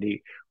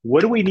community?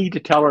 What do we need to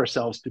tell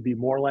ourselves to be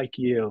more like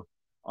you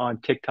on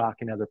TikTok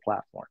and other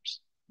platforms?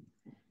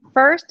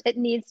 First, it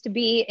needs to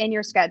be in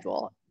your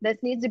schedule. This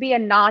needs to be a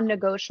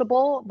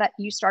non-negotiable that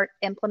you start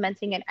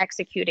implementing and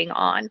executing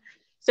on.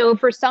 So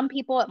for some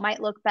people, it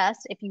might look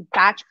best if you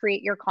batch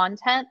create your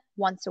content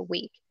once a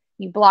week.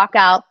 You block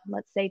out,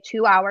 let's say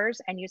 2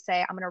 hours, and you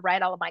say, I'm going to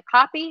write all of my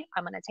copy.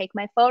 I'm going to take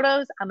my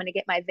photos. I'm going to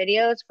get my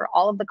videos for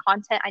all of the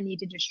content I need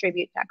to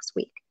distribute next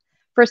week.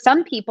 For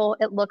some people,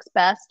 it looks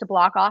best to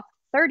block off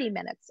 30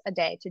 minutes a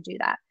day to do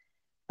that.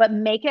 But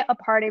make it a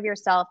part of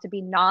yourself to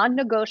be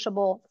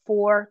non-negotiable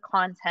for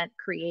content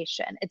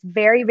creation. It's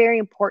very, very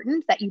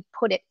important that you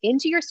put it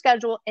into your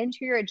schedule, into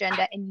your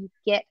agenda, and you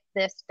get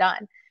this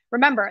done.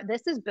 Remember,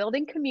 this is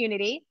building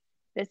community.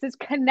 This is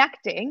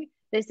connecting.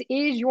 This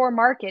is your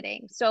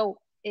marketing. So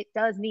it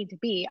does need to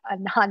be a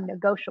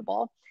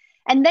non-negotiable.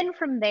 And then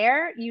from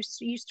there, you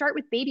start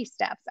with baby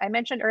steps. I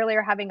mentioned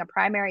earlier having a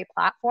primary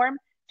platform.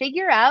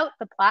 Figure out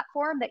the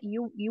platform that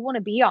you want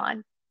to be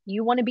on,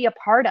 you want to be a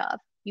part of,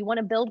 you want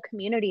to build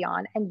community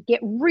on, and get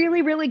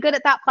really, really good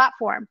at that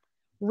platform.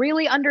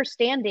 Really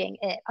understanding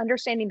it,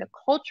 understanding the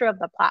culture of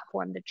the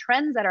platform, the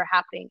trends that are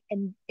happening,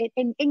 and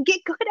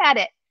get good at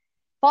it.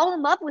 Fall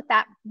in love with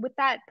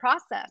that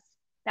process,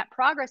 that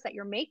progress that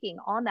you're making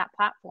on that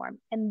platform.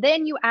 And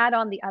then you add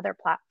on the other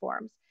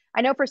platforms.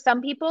 I know for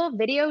some people,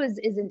 video is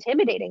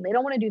intimidating. They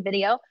don't want to do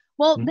video.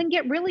 Well, then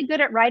get really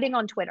good at writing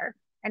on Twitter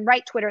and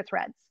write Twitter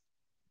threads.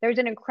 There's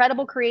an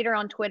incredible creator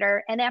on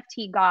Twitter,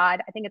 NFT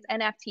God. I think it's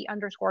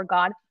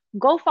NFT_God.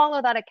 Go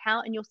follow that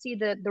account and you'll see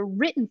the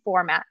written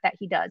format that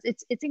he does.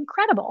 It's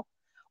incredible.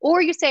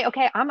 Or you say,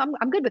 okay,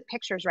 I'm good with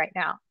pictures right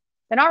now.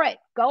 Then all right,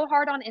 go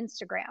hard on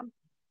Instagram.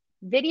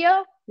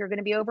 Video, you're going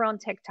to be over on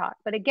TikTok.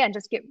 But again,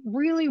 just get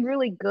really,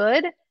 really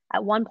good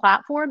at one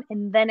platform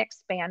and then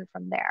expand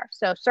from there.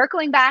 So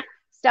circling back,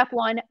 step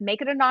 1,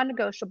 make it a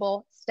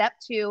non-negotiable. Step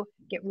 2,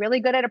 get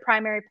really good at a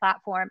primary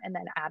platform and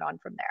then add on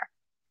from there.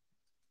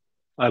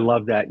 I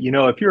love that. You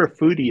know, if you're a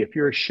foodie, if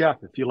you're a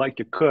chef, if you like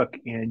to cook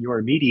and you're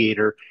a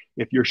mediator,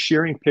 if you're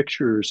sharing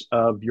pictures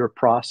of your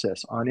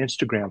process on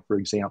Instagram, for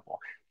example,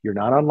 you're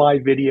not on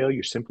live video,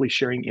 you're simply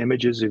sharing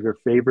images of your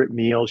favorite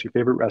meals, your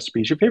favorite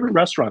recipes, your favorite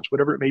restaurants,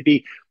 whatever it may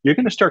be, you're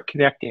going to start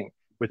connecting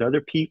with other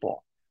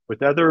people,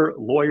 with other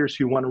lawyers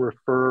who want to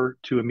refer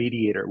to a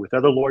mediator, with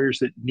other lawyers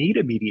that need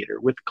a mediator,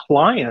 with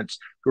clients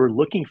who are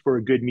looking for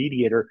a good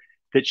mediator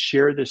that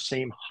share the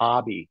same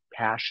hobby,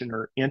 passion,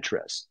 or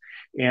interest.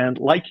 And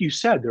like you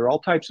said, there are all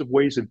types of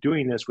ways of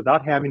doing this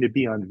without having to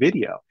be on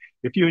video.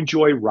 If you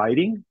enjoy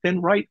writing,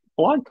 then write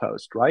blog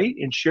posts, right?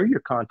 And share your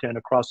content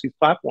across these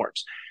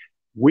platforms.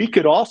 We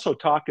could also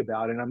talk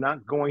about, and I'm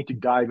not going to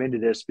dive into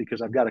this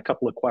because I've got a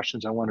couple of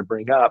questions I want to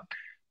bring up,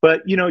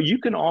 but you know, you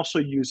can also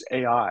use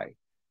AI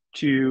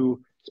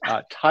to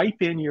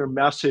Type in your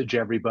message,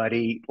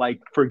 everybody. Like,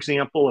 for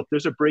example, if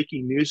there's a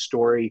breaking news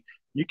story,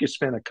 you can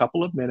spend a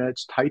couple of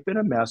minutes, type in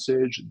a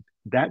message.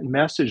 That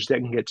message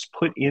then gets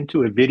put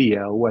into a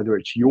video, whether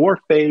it's your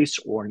face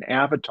or an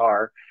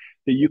avatar,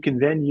 that you can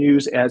then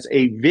use as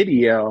a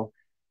video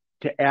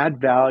to add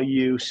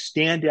value,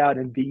 stand out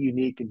and be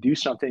unique and do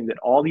something that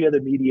all the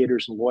other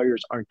mediators and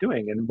lawyers aren't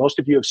doing. And most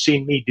of you have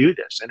seen me do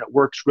this, and it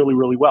works really,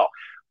 really well.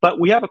 But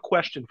we have a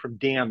question from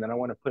Dan that I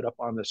want to put up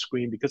on the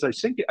screen because I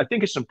think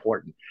it's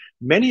important.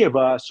 Many of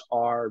us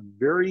are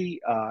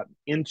very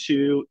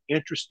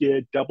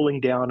interested,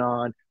 doubling down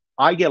on.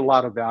 I get a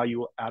lot of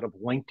value out of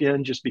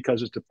LinkedIn just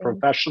because it's a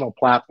professional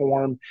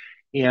platform,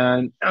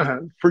 and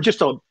for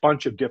just a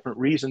bunch of different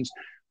reasons.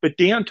 But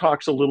Dan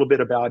talks a little bit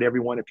about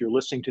everyone, if you're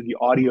listening to the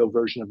audio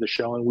version of the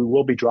show, and we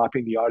will be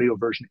dropping the audio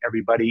version,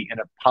 everybody, in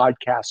a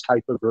podcast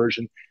type of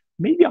version.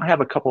 Maybe I'll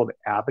have a couple of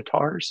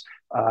avatars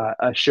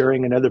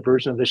sharing another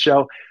version of the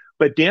show.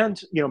 But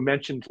Dan's,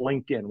 mentioned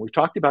LinkedIn. We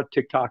talked about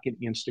TikTok and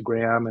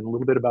Instagram and a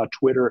little bit about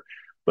Twitter.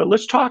 But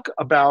let's talk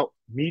about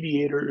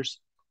mediators,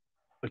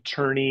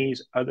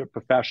 attorneys, other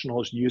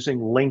professionals using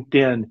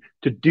LinkedIn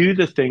to do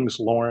the things,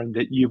 Lauren,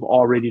 that you've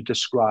already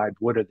described.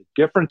 What are the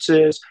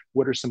differences?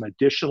 What are some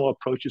additional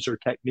approaches or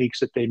techniques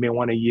that they may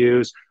want to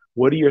use?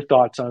 What are your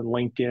thoughts on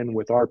LinkedIn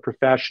with our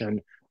profession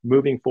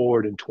moving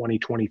forward in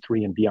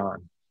 2023 and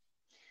beyond?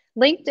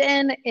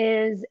 LinkedIn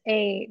is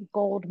a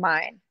gold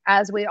mine,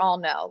 as we all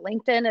know.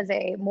 LinkedIn is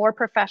a more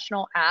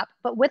professional app.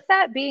 But with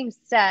that being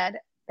said,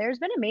 there's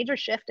been a major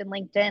shift in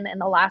LinkedIn in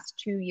the last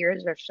 2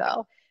 years or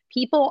so.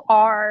 People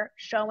are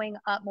showing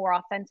up more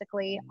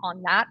authentically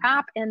on that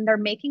app, and they're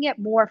making it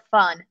more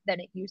fun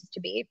than it used to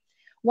be.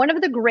 One of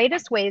the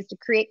greatest ways to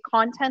create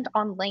content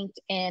on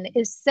LinkedIn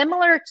is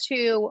similar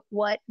to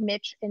what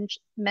Mitch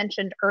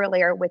mentioned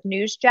earlier with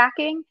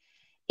newsjacking,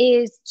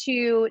 is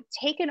to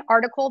take an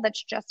article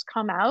that's just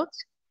come out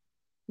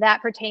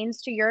that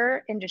pertains to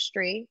your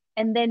industry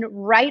and then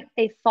write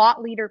a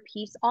thought leader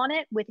piece on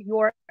it with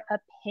your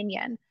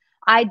opinion.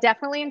 I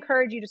definitely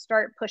encourage you to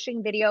start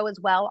pushing video as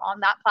well on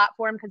that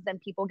platform, because then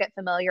people get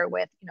familiar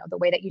with, the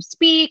way that you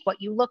speak,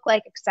 what you look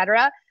like,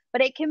 etc.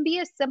 But it can be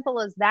as simple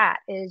as that: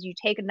 is you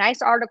take a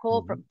nice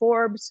article from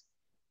Forbes,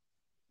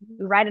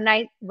 you write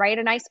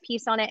a nice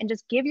piece on it, and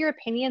just give your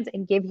opinions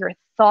and give your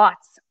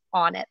thoughts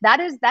on it. That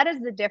is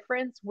the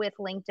difference with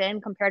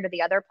LinkedIn compared to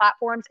the other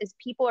platforms, is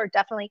people are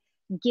definitely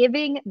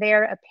giving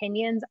their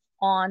opinions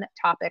on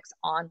topics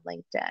on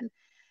LinkedIn.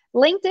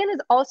 LinkedIn is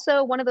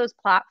also one of those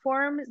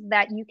platforms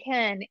that you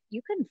can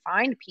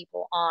find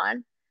people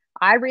on.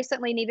 I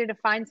recently needed to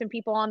find some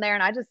people on there,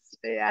 and I just,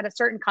 at a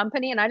certain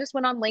company, and I just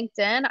went on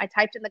LinkedIn. I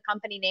typed in the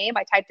company name.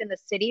 I typed in the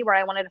city where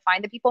I wanted to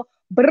find the people.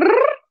 Brrr,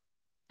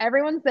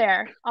 everyone's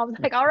there. I was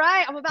like, all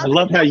right, I'm about to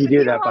love how you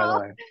do that, all. by the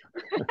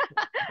way.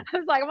 I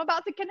was like, I'm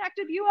about to connect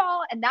with you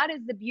all. And that is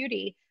the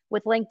beauty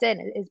with LinkedIn,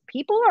 is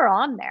people are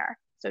on there.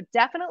 So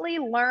definitely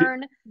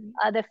learn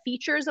the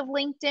features of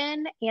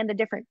LinkedIn and the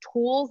different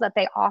tools that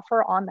they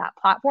offer on that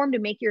platform to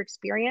make your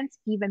experience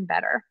even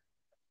better.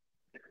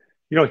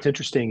 What's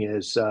interesting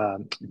is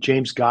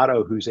James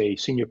Gatto, who's a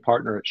senior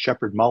partner at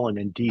Shepherd Mullen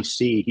in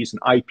DC. He's an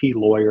IP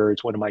lawyer.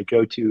 It's one of my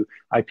go-to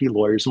IP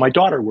lawyers. My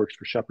daughter works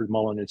for Shepherd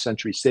Mullen in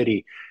Century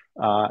City.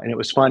 And it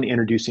was fun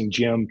introducing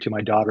Jim to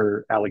my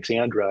daughter,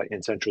 Alexandra,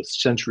 in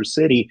Century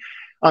City.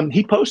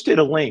 He posted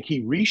a link.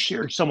 He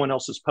reshared someone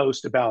else's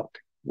post about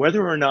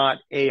whether or not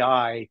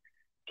AI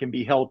can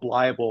be held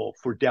liable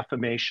for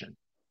defamation.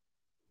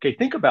 Okay,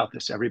 think about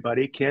this,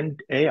 everybody. Can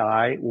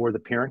AI or the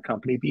parent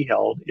company be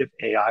held if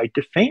AI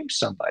defames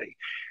somebody?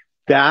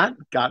 That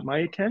got my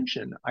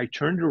attention. I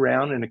turned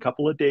around, and a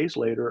couple of days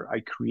later, I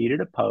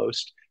created a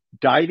post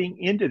diving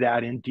into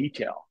that in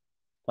detail.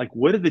 Like,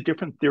 what are the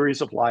different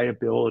theories of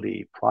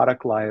liability,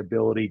 product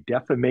liability,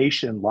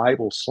 defamation,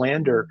 libel,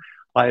 slander,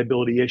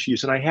 liability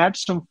issues? And I had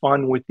some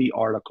fun with the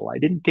article. I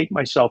didn't take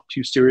myself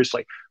too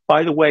seriously.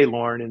 By the way,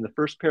 Lauren, in the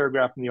first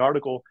paragraph in the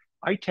article,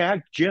 I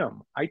tagged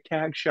Jim. I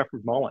tagged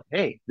Shepherd Mullen.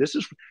 Hey, this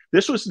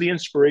was the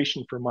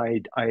inspiration for my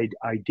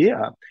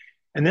idea.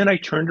 And then I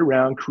turned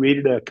around,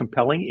 created a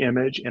compelling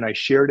image, and I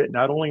shared it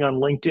not only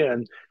on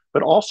LinkedIn,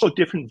 but also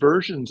different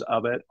versions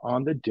of it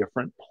on the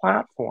different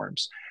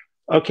platforms.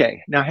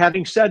 Okay, now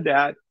having said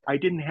that, I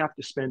didn't have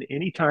to spend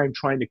any time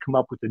trying to come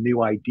up with a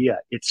new idea.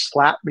 It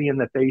slapped me in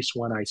the face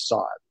when I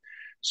saw it.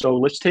 So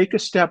let's take a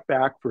step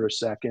back for a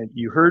second.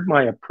 You heard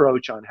my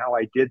approach on how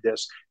I did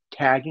this: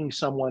 tagging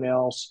someone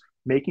else,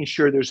 making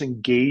sure there's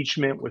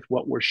engagement with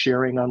what we're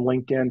sharing on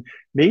LinkedIn,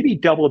 maybe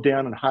double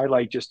down and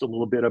highlight just a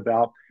little bit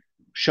about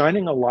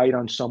shining a light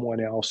on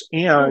someone else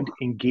and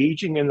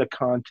engaging in the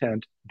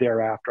content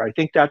thereafter. I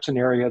think that's an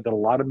area that a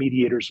lot of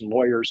mediators and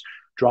lawyers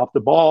drop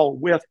the ball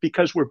with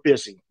because we're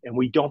busy and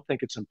we don't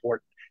think it's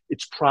important.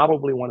 It's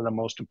probably one of the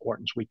most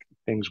important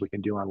things we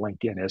can do on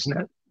LinkedIn, isn't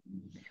it?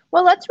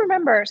 Well, let's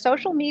remember,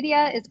 social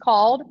media is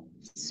called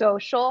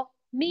social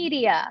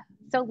media.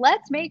 So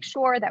let's make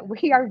sure that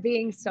we are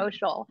being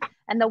social.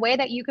 And the way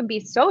that you can be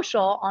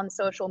social on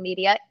social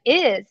media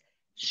is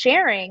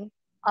sharing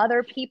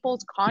other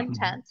people's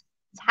content,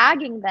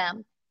 tagging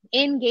them,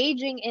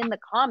 engaging in the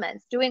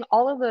comments, doing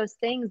all of those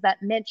things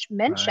that Mitch Right.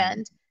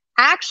 mentioned,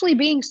 actually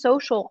being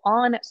social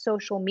on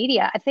social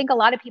media. I think a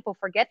lot of people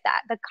forget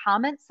that. The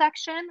comment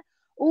section,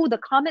 the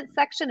comment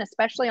section,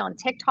 especially on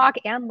TikTok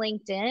and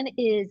LinkedIn,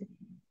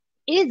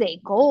 is a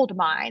gold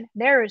mine.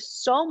 There is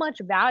so much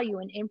value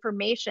and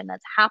information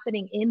that's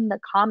happening in the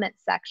comment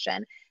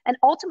section. And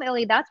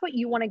ultimately, that's what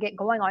you want to get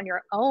going on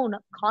your own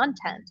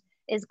content,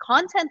 is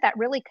content that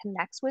really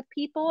connects with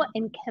people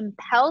and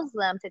compels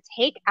them to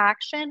take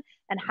action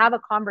and have a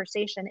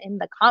conversation in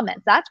the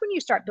comments. That's when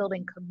you start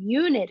building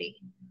community.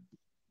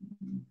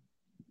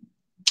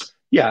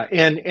 Yeah,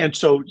 and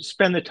so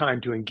spend the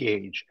time to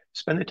engage,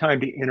 spend the time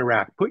to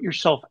interact, put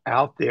yourself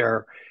out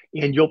there,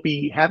 and you'll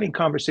be having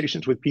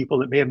conversations with people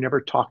that may have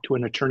never talked to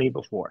an attorney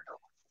before.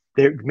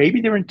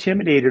 Maybe they're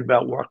intimidated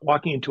about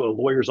walking into a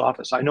lawyer's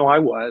office. I know I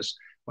was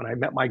when I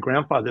met my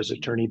grandfather's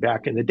attorney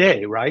back in the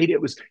day, right?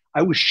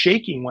 I was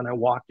shaking when I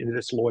walked into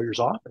this lawyer's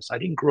office. I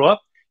didn't grow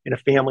up in a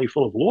family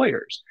full of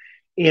lawyers.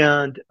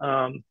 And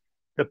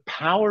the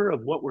power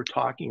of what we're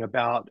talking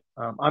about,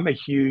 I'm a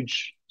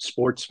huge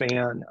sports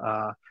fan.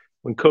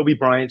 When Kobe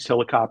Bryant's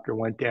helicopter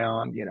went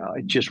down,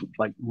 it just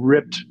like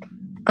ripped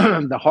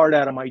the heart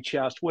out of my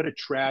chest. What a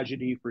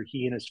tragedy for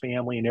he and his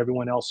family and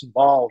everyone else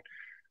involved.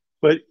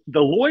 But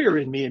the lawyer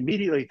in me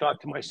immediately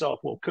thought to myself,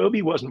 well,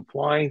 Kobe wasn't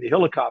flying the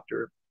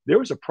helicopter. There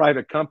was a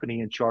private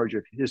company in charge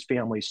of his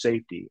family's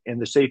safety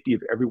and the safety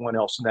of everyone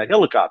else in that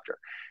helicopter.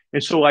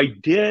 And so I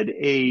did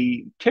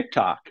a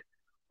TikTok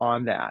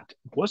on that.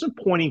 It wasn't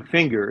pointing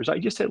fingers. I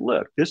just said,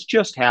 look, this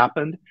just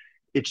happened.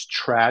 It's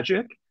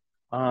tragic.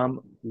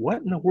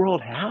 What in the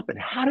world happened?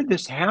 How did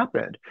this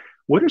happen?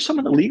 What are some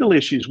of the legal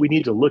issues we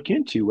need to look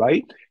into,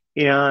 right?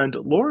 And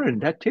Lauren,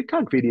 that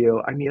TikTok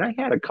video, I mean, I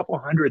had a couple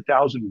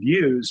 100,000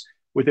 views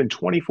within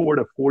 24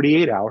 to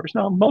 48 hours.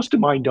 Now, most of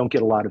mine don't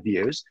get a lot of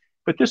views,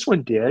 but this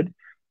one did.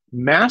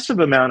 Massive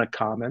amount of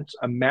comments,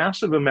 a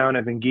massive amount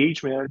of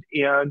engagement.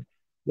 And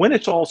when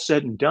it's all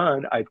said and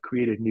done, I've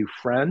created new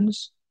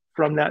friends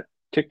from that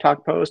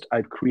TikTok post.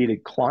 I've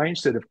created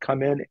clients that have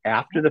come in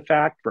after the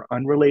fact for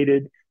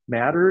unrelated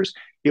matters.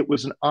 It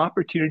was an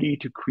opportunity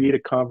to create a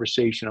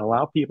conversation,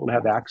 allow people to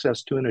have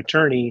access to an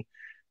attorney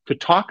to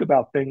talk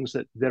about things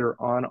that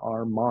are on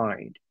our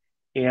mind.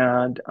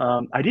 And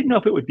I didn't know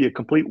if it would be a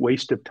complete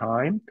waste of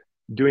time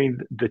doing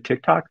the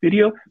TikTok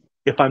video.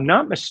 If I'm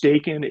not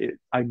mistaken,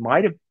 I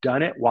might have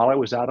done it while I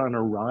was out on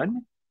a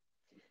run,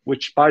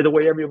 which, by the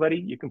way, everybody,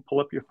 you can pull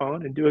up your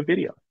phone and do a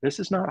video. This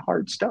is not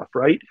hard stuff,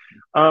 right?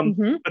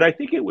 But I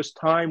think it was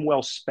time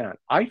well spent.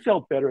 I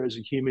felt better as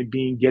a human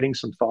being getting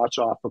some thoughts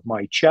off of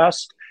my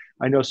chest.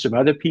 I know some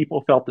other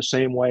people felt the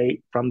same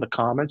way from the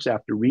comments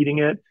after reading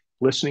it,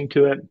 listening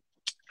to it.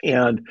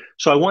 And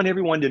so I want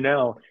everyone to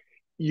know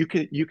you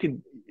can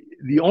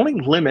the only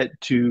limit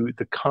to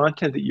the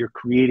content that you're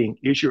creating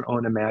is your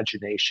own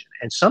imagination.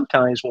 And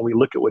sometimes when we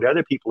look at what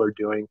other people are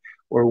doing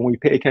or when we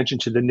pay attention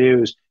to the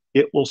news,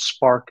 it will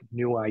spark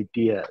new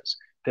ideas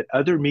that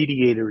other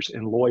mediators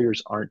and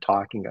lawyers aren't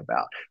talking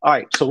about. All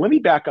right, so let me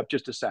back up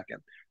just a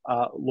second.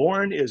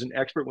 Lauren is an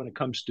expert when it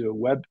comes to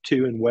Web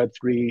 2 and Web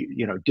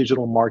 3,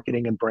 digital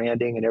marketing and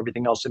branding and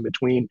everything else in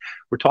between.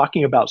 We're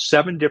talking about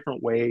 7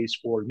 different ways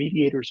for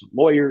mediators and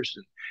lawyers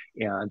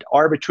and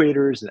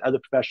arbitrators and other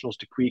professionals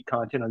to create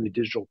content on the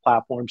digital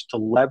platforms, to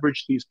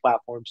leverage these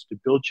platforms, to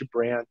build your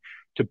brand,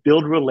 to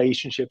build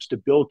relationships, to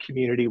build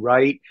community,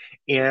 right?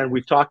 And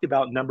we've talked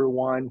about number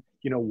 1,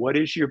 what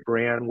is your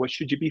brand? What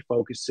should you be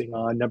focusing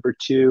on? Number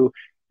 2,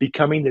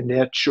 becoming the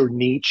niche or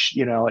niche.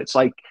 It's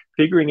like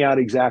figuring out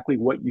exactly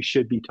what you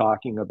should be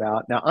talking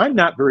about. Now, I'm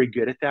not very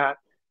good at that.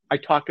 I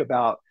talk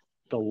about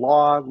the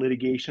law,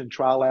 litigation,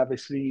 trial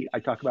advocacy. I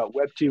talk about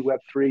Web 2, Web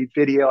 3,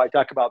 video. I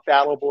talk about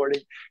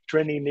battleboarding,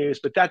 trending news,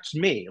 but that's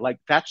me. Like,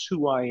 that's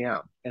who I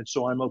am. And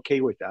so I'm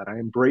okay with that. I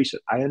embrace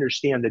it. I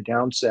understand the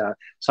downside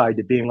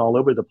to being all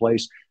over the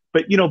place.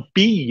 But,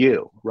 be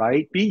you,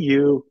 right? Be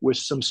you with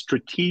some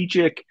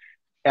strategic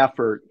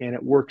effort, and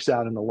it works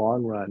out in the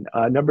long run.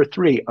 Number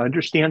 3,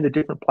 understand the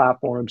different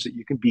platforms that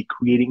you can be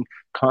creating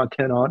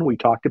content on. We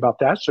talked about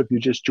that. So if you're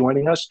just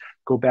joining us,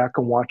 go back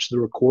and watch the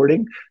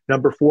recording.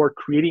 Number 4,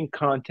 creating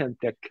content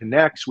that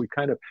connects. We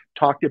kind of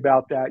talked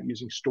about that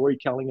using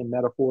storytelling and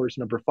metaphors.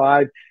 Number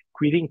 5,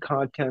 creating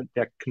content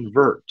that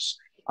converts.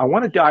 I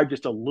want to dive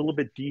just a little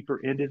bit deeper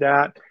into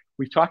that.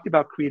 We've talked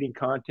about creating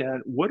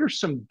content. What are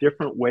some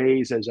different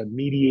ways as a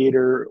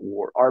mediator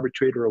or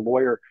arbitrator or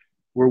lawyer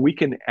where we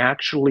can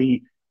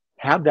actually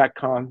have that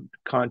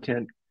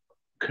content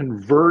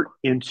convert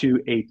into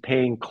a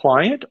paying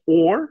client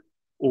or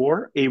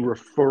a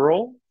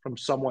referral from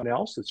someone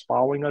else that's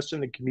following us in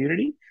the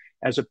community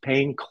as a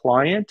paying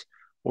client,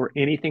 or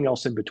anything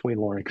else in between,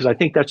 Lauren? Because I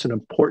think that's an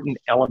important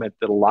element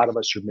that a lot of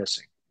us are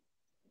missing.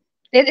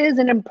 It is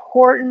an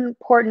important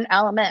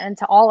element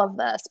into all of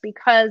this,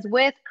 because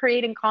with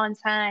creating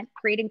content,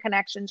 creating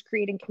connections,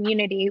 creating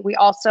community, we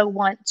also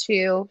want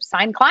to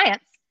sign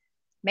clients,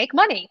 make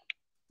money.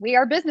 We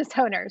are business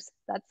owners.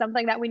 That's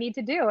something that we need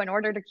to do in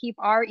order to keep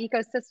our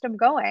ecosystem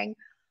going.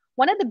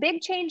 One of the big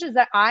changes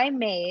that I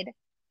made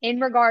in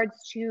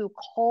regards to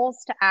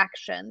calls to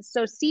action.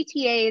 So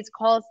CTAs,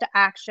 calls to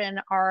action,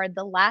 are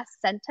the last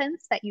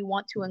sentence that you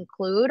want to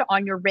include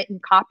on your written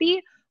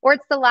copy, or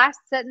it's the last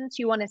sentence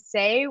you want to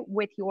say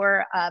with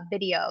your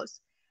videos.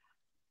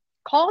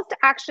 Calls to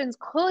actions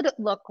could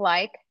look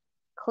like,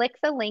 click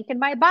the link in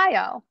my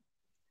bio,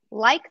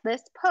 like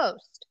this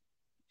post,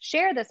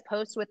 share this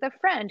post with a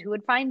friend who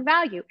would find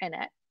value in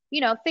it. You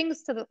know,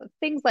 things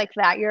like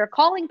that. You're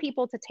calling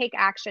people to take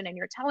action and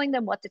you're telling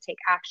them what to take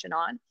action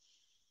on.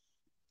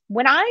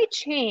 When I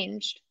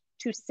changed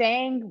to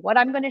saying what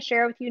I'm going to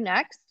share with you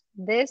next,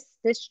 this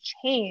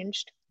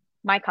changed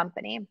my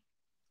company.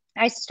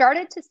 I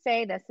started to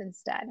say this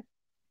instead.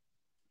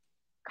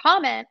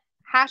 Comment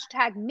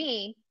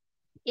 #me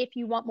if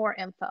you want more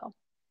info.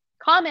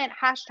 Comment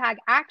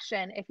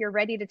 #action if you're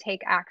ready to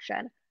take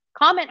action.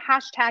 Comment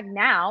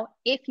 #now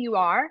if you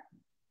are.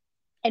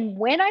 And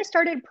when I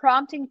started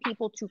prompting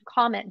people to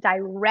comment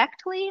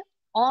directly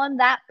on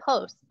that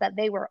post that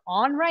they were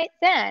on right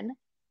then,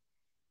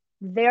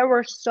 there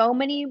were so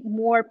many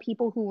more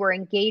people who were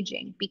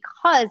engaging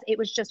because it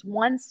was just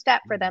one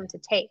step for them to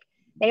take.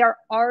 They are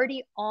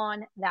already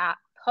on that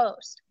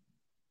post.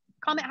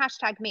 Comment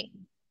 #me.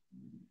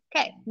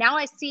 Okay, now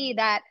I see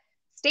that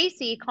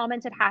Stacy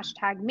commented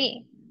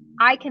 #me.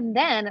 I can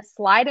then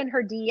slide in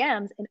her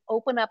DMs and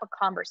open up a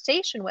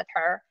conversation with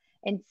her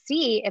and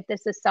see if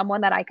this is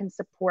someone that I can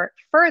support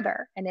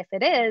further. And if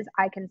it is,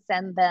 I can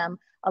send them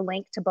a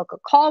link to book a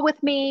call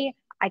with me.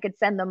 I could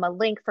send them a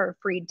link for a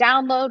free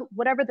download,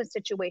 whatever the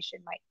situation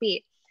might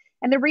be.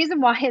 And the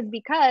reason why is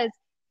because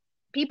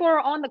people are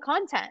on the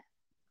content.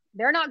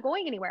 They're not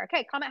going anywhere.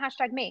 Okay, comment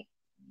 #me.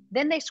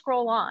 Then they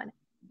scroll on.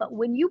 But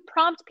when you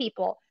prompt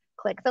people,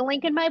 click the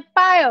link in my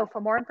bio for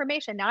more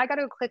information. Now I got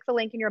to click the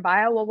link in your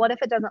bio. Well, what if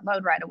it doesn't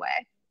load right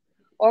away?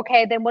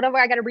 Okay, then what if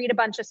I got to read a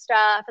bunch of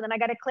stuff and then I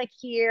got to click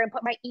here and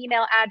put my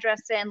email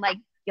address in? Like,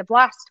 you've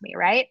lost me,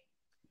 right?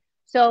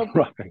 So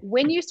right.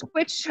 When you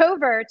switch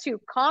over to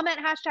comment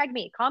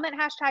 #me, comment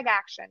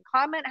 #action,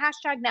 comment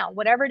 #now,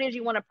 whatever it is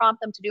you want to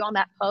prompt them to do on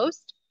that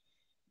post,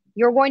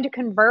 you're going to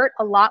convert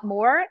a lot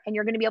more and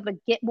you're going to be able to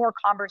get more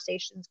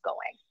conversations going.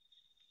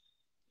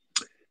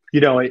 You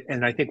know,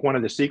 and I think one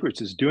of the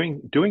secrets is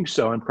doing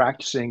so and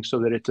practicing so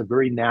that it's a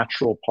very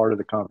natural part of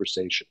the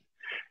conversation.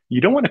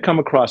 You don't want to come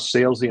across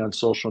salesy on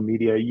social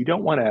media. You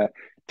don't want to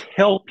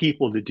tell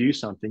people to do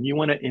something. You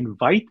want to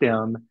invite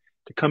them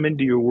to come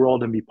into your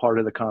world and be part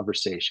of the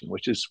conversation,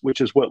 which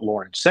is what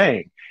Lauren's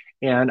saying.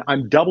 And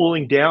I'm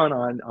doubling down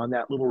on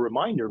that little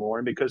reminder,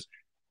 Lauren, because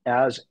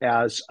as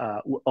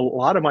a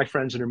lot of my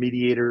friends that are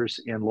mediators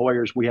and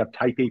lawyers, we have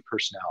type A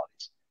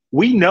personalities.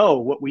 We know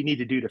what we need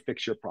to do to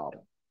fix your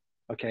problem.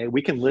 Okay,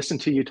 we can listen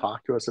to you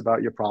talk to us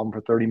about your problem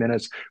for 30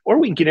 minutes, or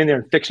we can get in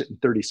there and fix it in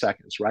 30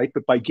 seconds, right?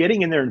 But by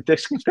getting in there and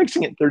fixing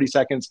it in 30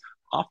 seconds,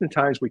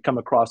 oftentimes we come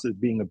across as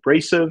being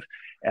abrasive,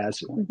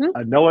 as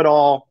a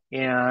know-it-all,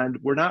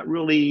 and we're not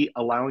really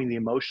allowing the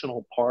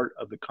emotional part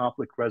of the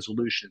conflict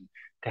resolution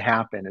to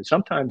happen. And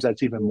sometimes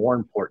that's even more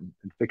important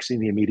than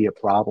fixing the immediate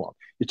problem.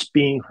 It's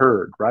being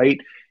heard, right?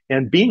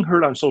 And being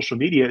heard on social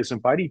media is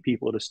inviting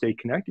people to stay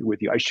connected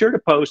with you. I shared a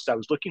post. I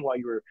was looking while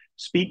you were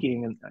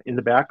speaking in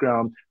the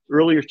background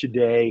earlier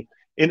today,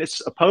 and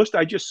it's a post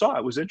I just saw.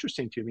 It was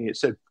interesting to me. It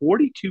said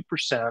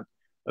 42%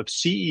 of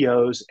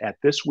CEOs at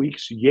this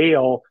week's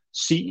Yale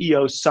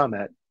CEO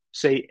Summit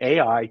say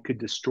AI could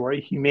destroy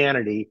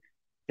humanity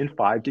in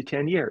 5 to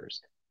 10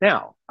 years.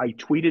 Now, I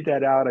tweeted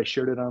that out. I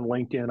shared it on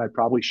LinkedIn. I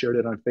probably shared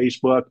it on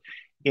Facebook.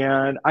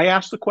 And I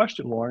asked the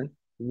question, Lauren,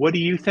 what do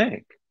you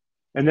think?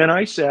 And then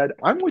I said,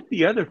 I'm with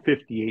the other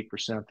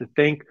 58% that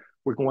think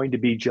we're going to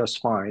be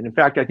just fine. In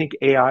fact, I think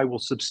AI will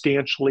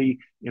substantially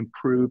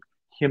improve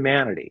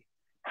humanity.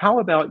 How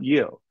about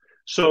you?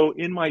 So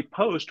in my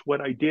post,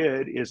 what I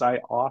did is I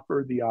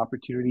offered the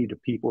opportunity to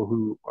people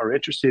who are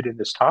interested in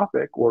this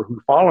topic or who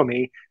follow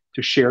me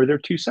to share their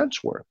 2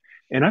 cents worth.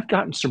 And I've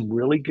gotten some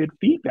really good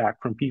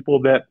feedback from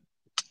people that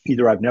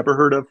either I've never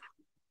heard of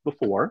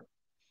before,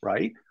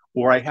 right?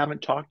 Or I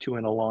haven't talked to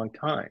in a long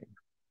time.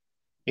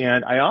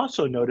 And I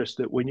also noticed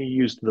that when you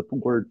use the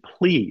word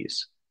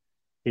please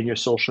in your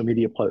social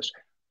media posts,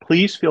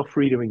 please feel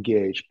free to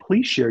engage.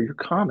 Please share your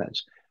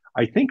comments.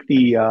 I think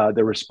the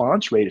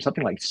response rate is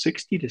something like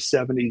 60 to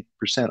 70%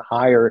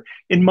 higher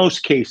in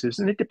most cases,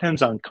 and it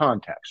depends on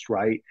context,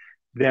 right?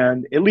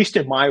 Than, at least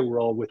in my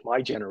world with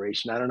my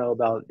generation. I don't know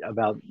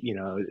about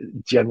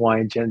Gen Y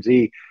and Gen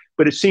Z,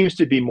 but it seems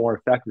to be more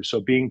effective.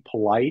 So being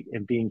polite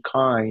and being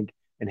kind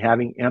and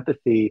having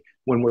empathy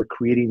when we're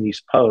creating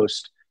these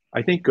posts,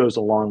 I think goes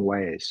a long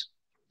ways.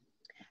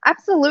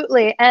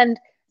 Absolutely. And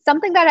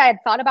something that I had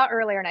thought about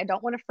earlier, and I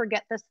don't want to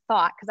forget this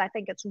thought because I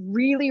think it's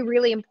really,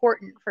 really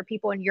important for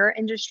people in your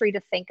industry to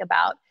think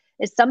about,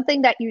 is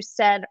something that you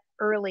said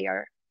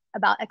earlier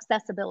about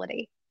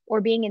accessibility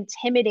or being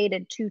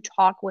intimidated to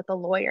talk with a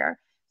lawyer.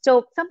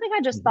 So something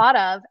I just thought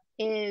of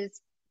is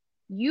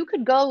you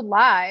could go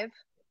live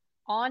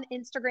on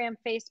Instagram,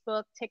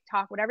 Facebook,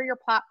 TikTok, whatever your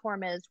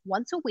platform is,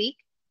 once a week,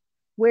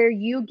 where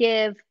you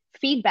give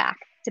feedback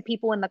to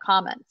people in the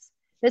comments.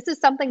 This is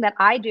something that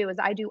I do, is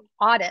I do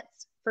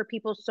audits for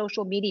people's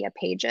social media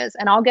pages,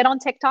 and I'll get on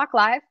TikTok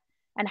live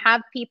and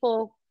have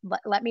people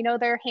let me know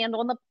their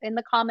handle in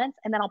the comments,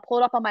 and then I'll pull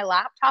it up on my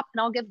laptop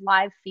and I'll give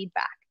live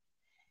feedback.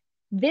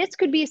 This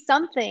could be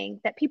something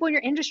that people in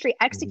your industry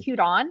execute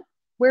on,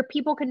 where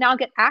people can now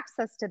get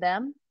access to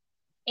them,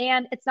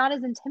 and it's not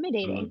as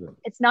intimidating.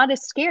 It's not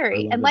as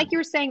scary. And like you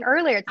were saying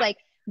earlier, it's like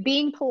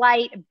being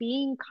polite,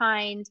 being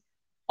kind,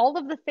 all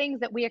of the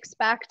things that we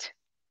expect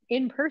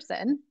in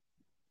person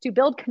to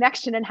build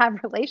connection and have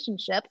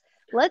relationships.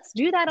 Let's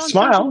do that on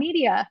social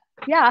media.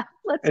 Yeah,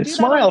 let's do that. And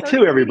smile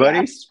too,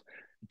 everybody.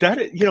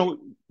 That, you know,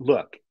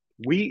 look,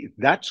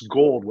 that's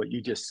gold, what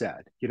you just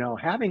said. You know,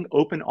 having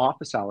open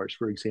office hours,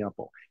 for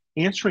example,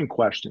 answering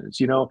questions,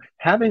 you know,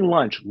 having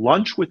lunch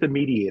with a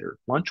mediator,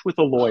 lunch with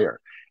a lawyer,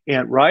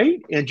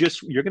 and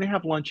just, you're going to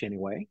have lunch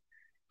anyway,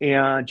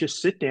 and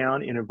just sit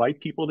down and invite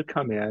people to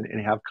come in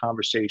and have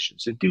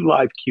conversations and do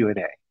live Q&A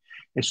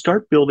and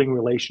start building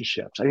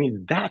relationships. I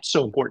mean, that's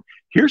so important.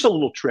 Here's a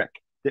little trick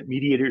that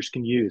mediators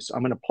can use.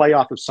 I'm going to play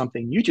off of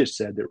something you just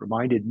said that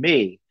reminded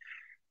me.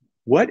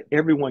 What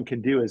everyone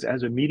can do is,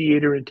 as a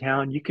mediator in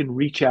town, you can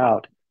reach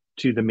out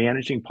to the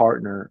managing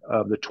partner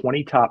of the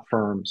 20 top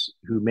firms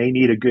who may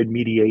need a good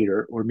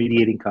mediator or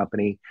mediating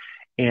company.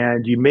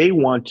 And you may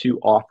want to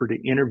offer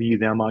to interview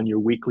them on your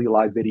weekly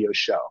live video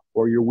show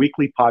or your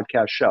weekly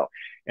podcast show.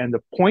 And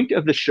the point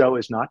of the show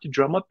is not to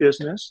drum up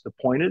business. The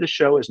point of the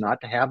show is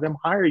not to have them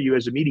hire you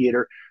as a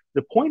mediator.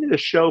 The point of the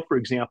show, for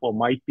example,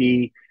 might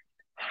be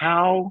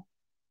how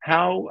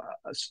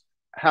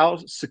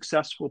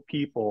successful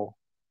people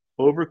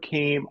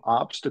overcame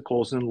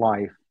obstacles in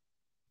life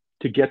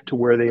to get to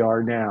where they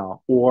are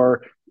now,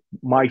 or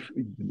my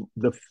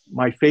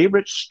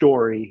favorite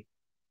story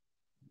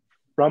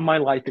from my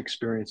life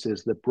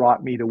experiences that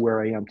brought me to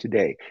where I am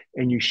today.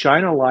 And you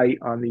shine a light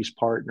on these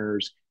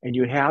partners, and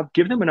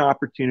give them an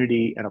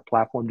opportunity and a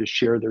platform to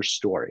share their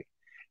story.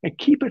 And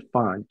keep it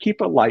fun,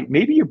 keep it light.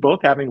 Maybe you're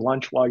both having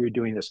lunch while you're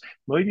doing this.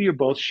 Maybe you're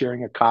both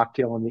sharing a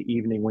cocktail in the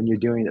evening when you're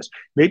doing this.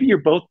 Maybe you're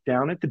both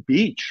down at the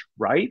beach,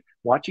 right?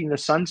 Watching the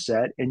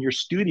sunset, and your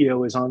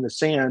studio is on the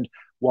sand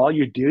while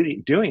you're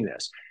doing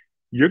this.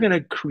 You're going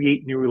to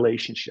create new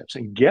relationships.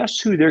 And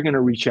guess who they're going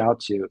to reach out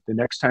to the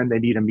next time they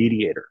need a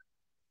mediator?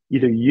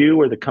 Either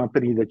you or the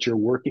company that you're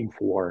working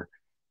for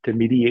to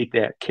mediate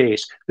that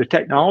case. The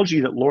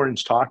technology that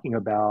Lauren's talking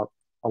about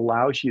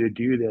allows you to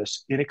do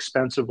this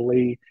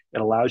inexpensively.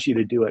 It allows you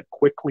to do it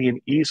quickly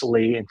and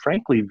easily, and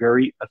frankly,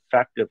 very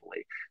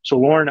effectively. So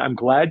Lauren, I'm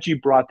glad you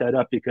brought that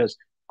up, because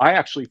I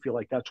actually feel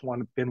like that's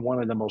been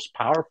one of the most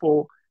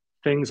powerful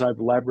things I've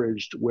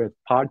leveraged with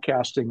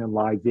podcasting and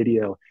live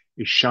video,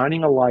 is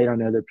shining a light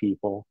on other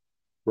people,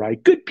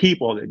 right? Good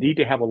people that need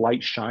to have a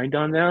light shined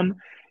on them.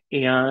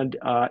 And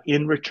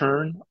in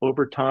return,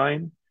 over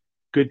time,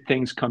 good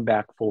things come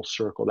back full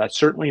circle. That's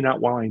certainly not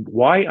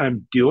why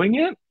I'm doing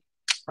it.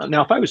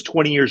 Now, if I was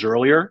 20 years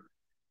earlier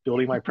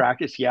building my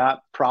practice, yeah,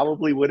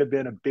 probably would have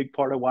been a big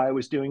part of why I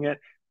was doing it.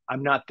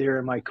 I'm not there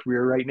in my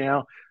career right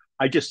now.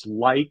 I just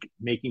like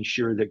making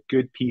sure that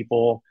good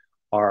people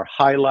are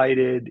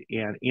highlighted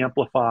and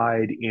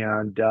amplified.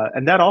 And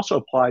that also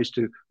applies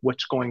to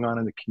what's going on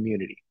in the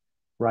community,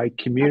 right?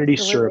 Community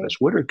service.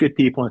 What are good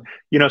people?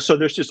 You know, so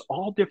there's just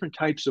all different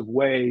types of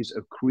ways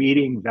of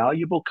creating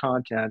valuable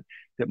content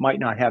that might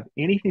not have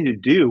anything to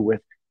do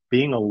with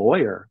being a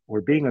lawyer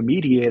or being a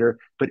mediator,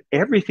 but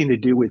everything to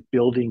do with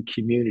building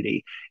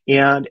community.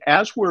 And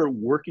as we're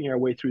working our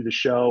way through the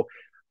show,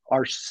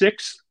 our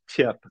sixth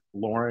tip,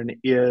 Lauren,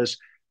 is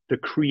the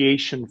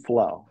creation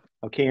flow.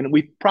 Okay. And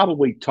we've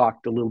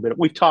talked a little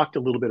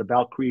bit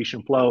about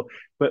creation flow,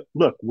 but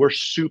look, we're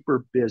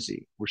super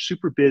busy.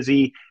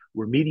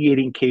 We're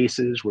mediating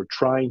cases. We're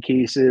trying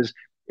cases.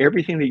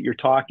 Everything that you're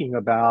talking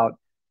about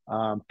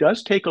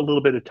does take a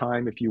little bit of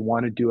time if you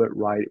want to do it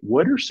right.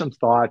 What are some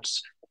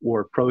thoughts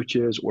or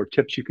approaches or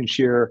tips you can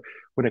share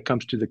when it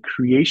comes to the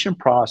creation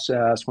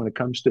process, when it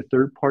comes to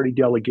third-party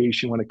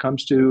delegation, when it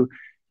comes to,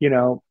 you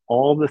know,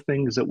 all the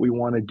things that we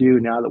want to do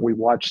now that we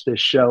watch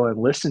this show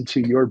and listen to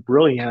your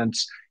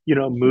brilliance, you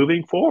know,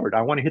 moving forward?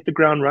 I want to hit the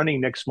ground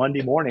running next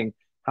Monday morning.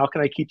 How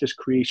can I keep this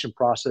creation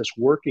process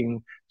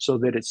working so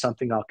that it's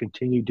something I'll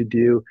continue to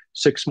do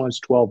 6 months,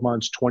 12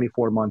 months,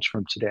 24 months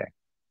from today?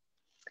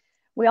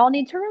 We all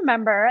need to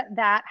remember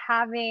that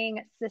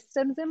having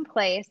systems in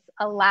place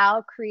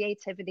allow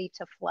creativity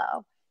to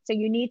flow. So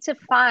you need to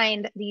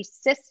find the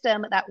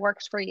system that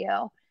works for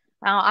you.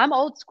 Now, I'm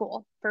old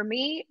school. For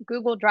me,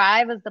 Google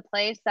Drive is the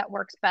place that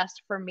works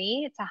best for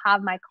me to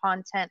have my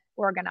content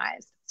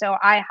organized. So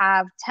I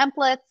have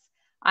templates.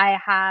 I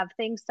have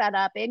things set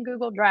up in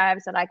Google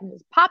Drives that I can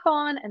just pop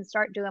on and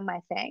start doing my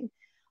thing.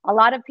 A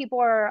lot of people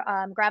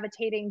are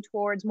gravitating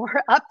towards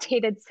more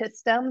updated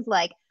systems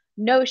like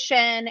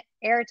Notion,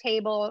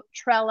 Airtable,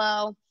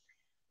 Trello.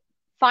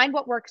 Find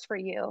what works for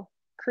you.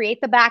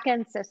 Create the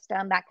backend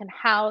system that can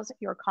house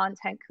your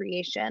content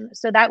creation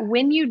so that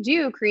when you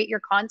do create your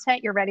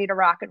content, you're ready to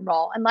rock and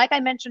roll. And like I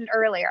mentioned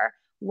earlier,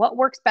 what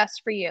works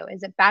best for you?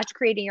 Is it batch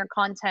creating your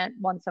content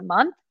once a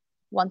month,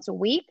 once a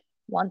week,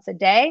 once a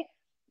day?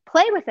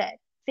 play with it,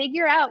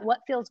 figure out what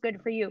feels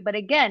good for you. But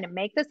again,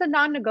 make this a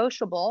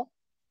non-negotiable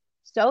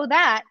so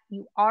that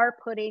you are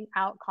putting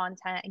out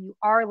content and you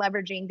are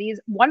leveraging these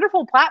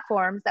wonderful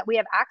platforms that we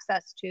have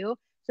access to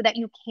so that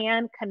you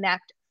can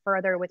connect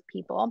further with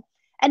people.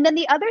 And then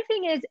the other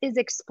thing is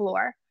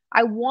explore.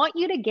 I want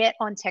you to get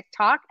on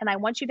TikTok and I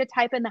want you to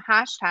type in the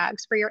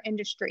hashtags for your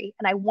industry.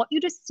 And I want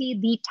you to see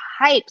the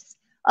types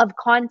of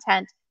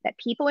content that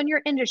people in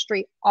your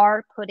industry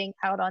are putting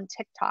out on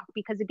TikTok.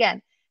 Because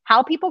again,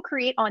 how people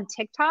create on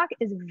TikTok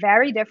is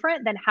very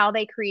different than how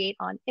they create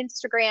on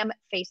Instagram,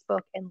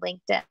 Facebook, and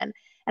LinkedIn.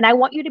 And I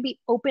want you to be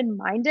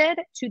open-minded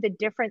to the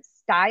different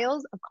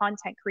styles of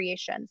content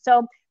creation.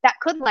 So that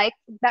could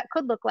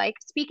look like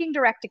speaking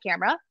direct to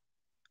camera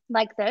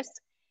like this.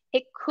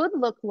 It could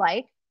look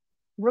like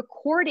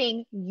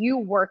recording you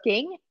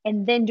working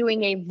and then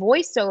doing a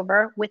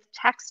voiceover with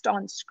text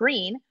on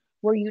screen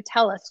where you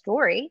tell a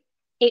story.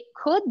 It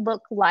could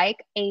look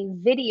like a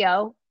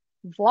video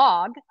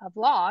vlog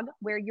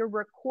where you're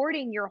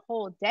recording your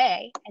whole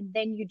day and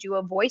then you do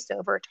a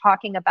voiceover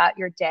talking about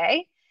your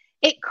day.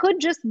 It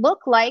could just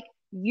look like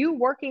you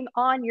working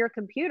on your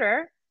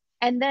computer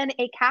and then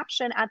a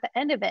caption at the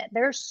end of it.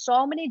 There's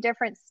so many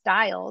different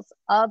styles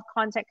of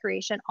content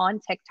creation on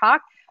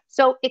TikTok.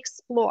 So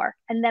explore.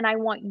 And then I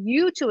want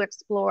you to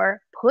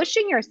explore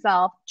pushing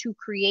yourself to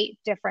create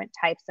different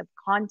types of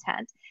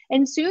content.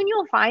 And soon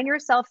you'll find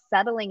yourself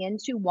settling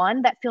into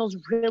one that feels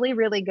really,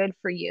 really good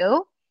for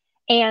you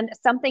and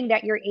something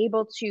that you're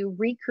able to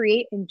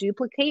recreate and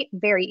duplicate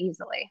very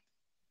easily.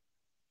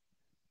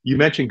 You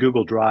mentioned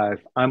Google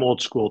Drive. I'm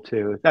old school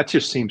too. That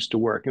just seems to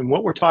work. And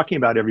what we're talking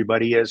about,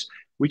 everybody, is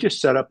we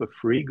just set up a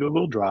free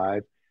Google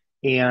Drive,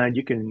 and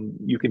you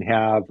can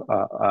have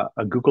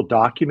a Google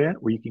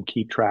document where you can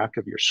keep track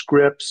of your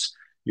scripts,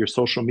 your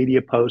social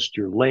media posts,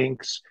 your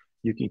links.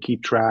 You can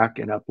keep track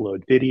and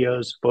upload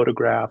videos,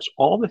 photographs,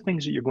 all the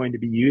things that you're going to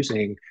be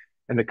using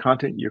and the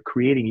content you're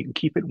creating. You can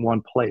keep it in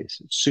one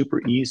place. It's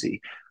super easy.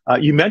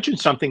 You mentioned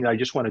something that I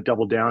just want to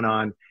double down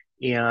on,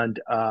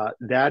 and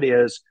that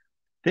is,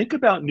 think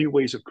about new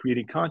ways of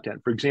creating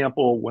content. For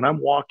example, when I'm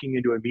walking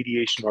into a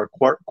mediation or a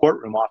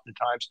courtroom,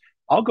 oftentimes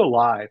I'll go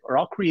live or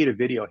I'll create a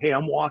video. Hey,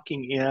 I'm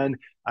walking in.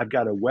 I've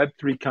got a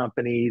Web3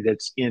 company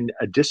that's in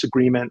a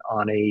disagreement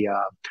on a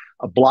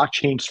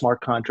blockchain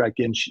smart contract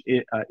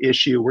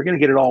issue. We're going to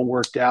get it all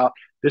worked out.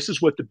 This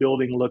is what the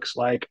building looks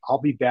like. I'll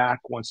be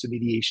back once the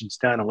mediation's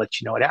done and let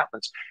you know what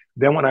happens.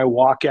 Then when I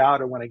walk out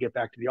or when I get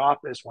back to the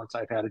office, once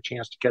I've had a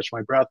chance to catch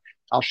my breath,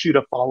 I'll shoot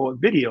a follow-up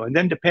video. And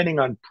then depending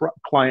on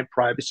client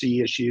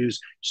privacy issues,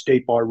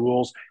 state bar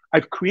rules,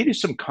 I've created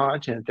some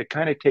content that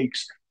kind of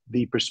takes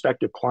the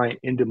prospective client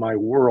into my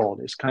world.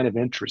 It's kind of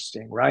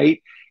interesting,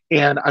 right?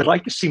 And I'd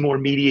like to see more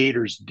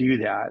mediators do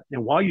that.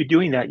 And while you're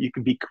doing that, you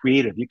can be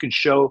creative. You can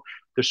show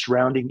the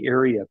surrounding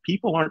area.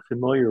 People aren't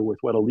familiar with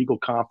what a legal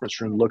conference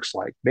room looks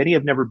like. Many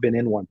have never been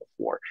in one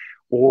before.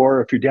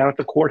 Or if you're down at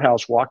the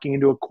courthouse walking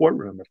into a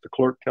courtroom, if the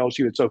clerk tells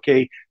you it's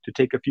okay to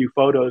take a few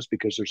photos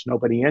because there's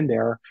nobody in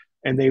there,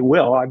 and they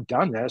will, I've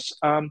done this,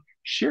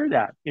 share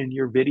that in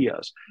your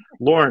videos.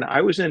 Lauren,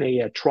 I was in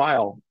a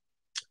trial,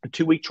 a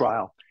 2-week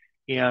trial,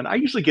 and I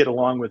usually get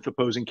along with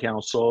opposing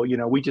counsel. You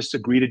know, we just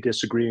agree to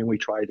disagree and we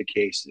try the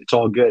case. It's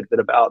all good.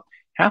 But about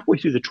halfway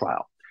through the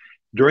trial,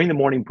 during the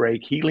morning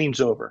break, he leans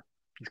over.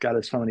 He's got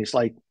his phone. He's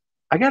like,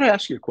 I got to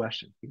ask you a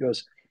question. He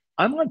goes,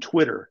 I'm on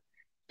Twitter.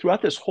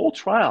 Throughout this whole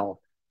trial,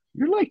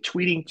 you're like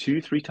tweeting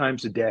 2-3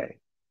 times a day.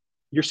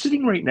 You're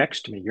sitting right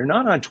next to me. You're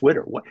not on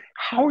Twitter.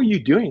 How are you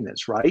doing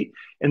this, right?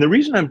 And the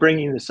reason I'm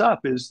bringing this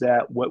up is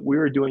that what we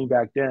were doing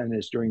back then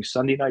is during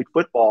Sunday night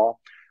football,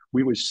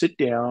 we would sit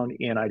down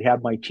and I'd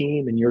have my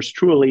team and yours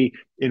truly,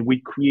 and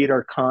we'd create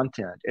our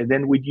content. And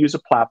then we'd use a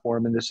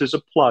platform, and this is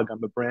a plug.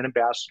 I'm a brand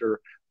ambassador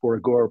for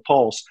Agora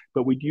Pulse,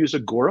 but we'd use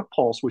Agora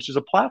Pulse, which is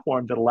a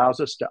platform that allows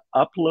us to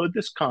upload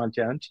this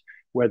content,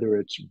 whether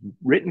it's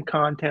written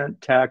content,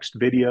 text,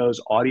 videos,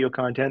 audio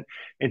content,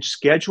 and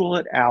schedule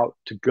it out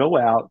to go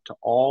out to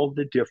all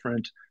the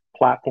different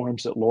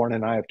platforms that Lauren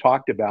and I have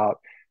talked about,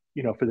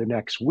 you know, for the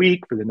next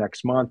week, for the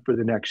next month, for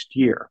the next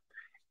year.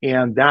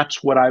 And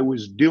that's what I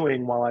was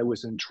doing while I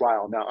was in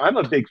trial. Now, I'm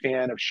a big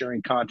fan of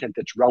sharing content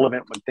that's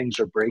relevant when things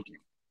are breaking,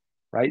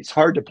 right? It's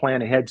hard to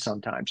plan ahead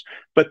sometimes,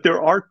 but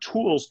there are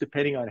tools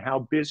depending on how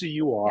busy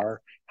you are,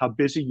 how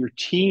busy your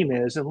team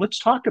is. And let's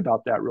talk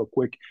about that real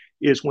quick,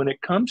 is when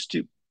it comes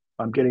to,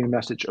 I'm getting a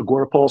message,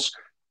 Agora Pulse.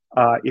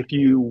 If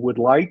you would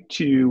like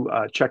to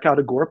check out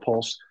Agora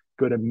Pulse,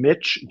 go to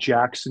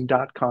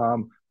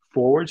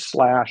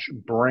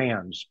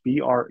mitchjackson.com/brands,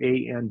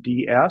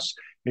 BRANDS,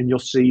 and you'll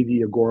see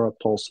the Agora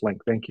Pulse link.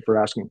 Thank you for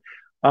asking.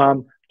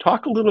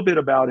 Talk a little bit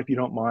about, if you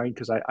don't mind,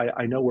 because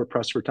I know we're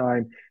pressed for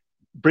time,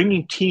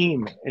 bringing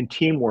team and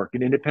teamwork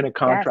and independent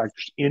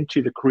contractors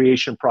into the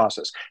creation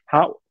process.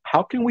 How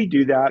can we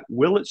do that?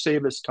 Will it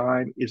save us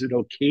time? Is it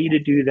okay to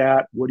do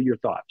that? What are your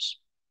thoughts?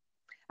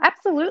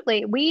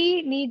 Absolutely.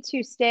 We need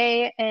to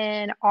stay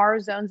in our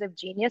zones of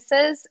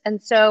geniuses.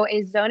 And so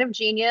a zone of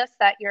genius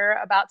that you're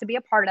about to be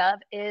a part of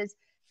is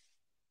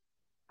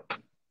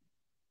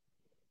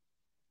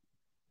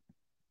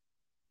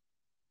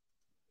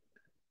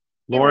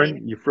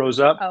Lauren, you froze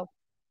up. Oh,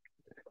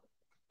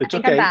 I It's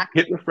think I'm okay. back.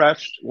 Hit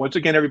refresh. Once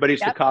again, everybody,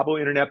 it's the Yep. Cabo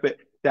internet, but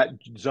that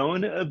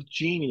zone of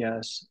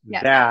genius,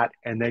 Yep. that,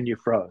 and then you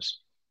froze.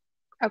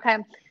 Okay.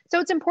 So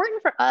it's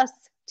important for us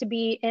to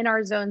be in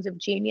our zones of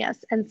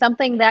genius. And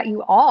something that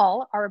you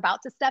all are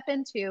about to step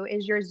into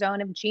is your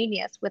zone of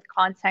genius with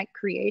content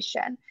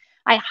creation.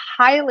 I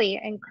highly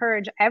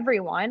encourage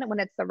everyone, when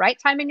it's the right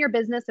time in your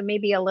business and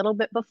maybe a little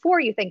bit before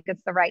you think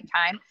it's the right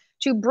time,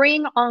 to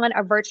bring on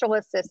a virtual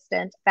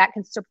assistant that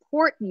can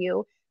support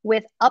you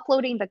with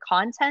uploading the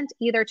content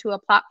either to a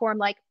platform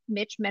like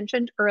Mitch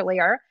mentioned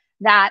earlier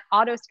that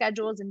auto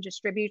schedules and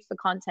distributes the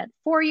content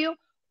for you,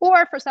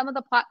 or for some of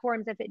the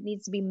platforms, if it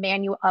needs to be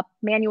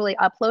manually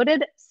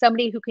uploaded,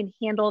 somebody who can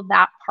handle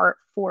that part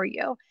for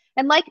you.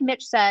 And like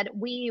Mitch said,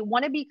 we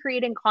want to be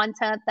creating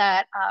content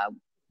that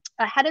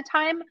ahead of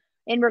time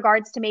in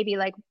regards to maybe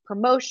like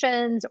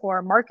promotions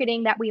or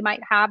marketing that we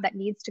might have that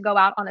needs to go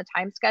out on a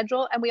time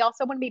schedule. And we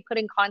also want to be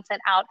putting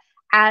content out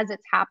as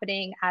it's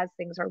happening, as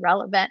things are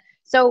relevant.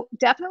 So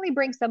definitely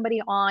bring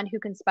somebody on who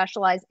can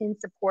specialize in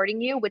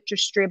supporting you with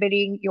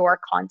distributing your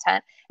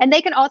content. And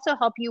they can also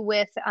help you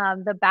with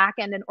the back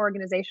end and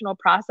organizational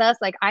process.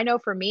 Like I know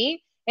for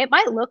me, it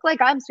might look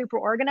like I'm super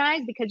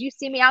organized because you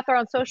see me out there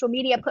on social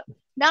media.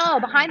 No,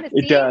 behind the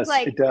It scenes, does.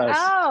 like, It does.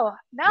 oh,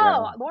 Yeah.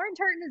 no, Lauren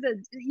Turton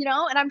is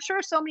and I'm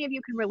sure so many of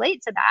you can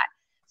relate to that.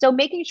 So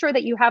making sure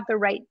that you have the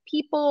right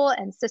people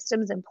and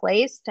systems in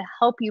place to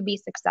help you be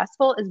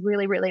successful is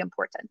really, really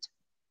important.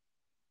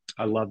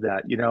 I love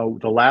that.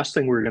 The last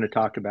thing we're going to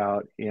talk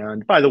about,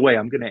 and by the way,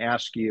 I'm going to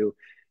ask you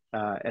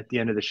at the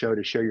end of the show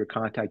to share your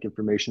contact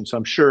information. So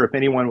I'm sure if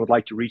anyone would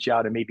like to reach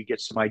out and maybe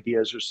get some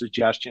ideas or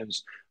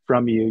suggestions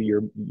from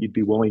you, you'd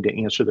be willing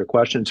to answer their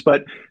questions.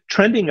 But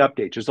trending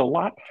updates, there's a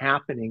lot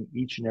happening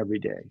each and every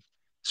day,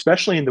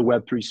 especially in the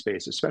Web3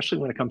 space, especially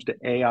when it comes to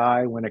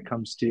AI, when it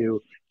comes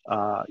to,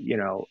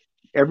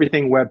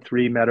 everything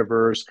Web3,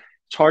 metaverse.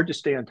 It's hard to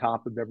stay on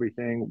top of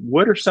everything.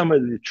 What are some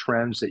of the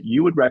trends that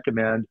you would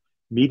recommend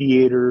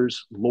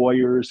mediators,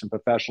 lawyers, and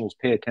professionals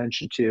pay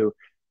attention to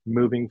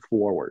moving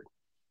forward?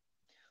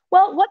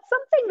 Well, what's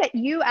something that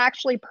you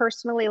actually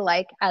personally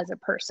like as a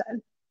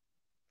person?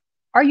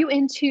 Are you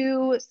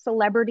into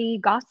celebrity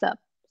gossip,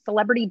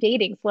 celebrity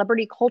dating,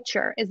 celebrity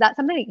culture? Is that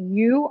something that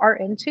you are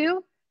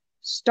into?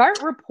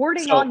 Start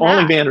reporting So on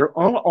that.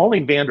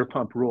 only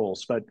Vanderpump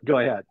Rules, but go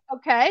ahead.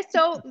 Okay,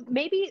 so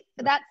maybe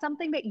that's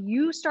something that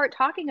you start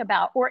talking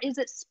about, or is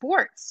it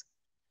sports?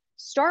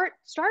 Start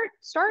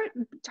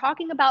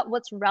talking about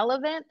what's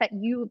relevant that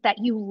you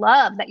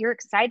love, that you're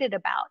excited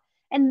about,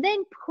 and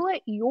then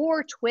put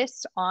your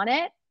twist on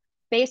it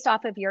based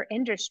off of your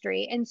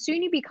industry. And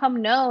soon you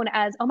become known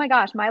as, oh my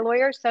gosh, my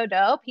lawyer's so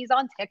dope. He's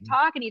on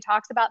TikTok and he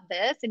talks about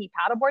this and he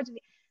paddleboards.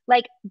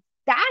 Like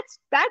that's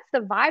the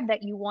vibe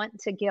that you want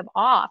to give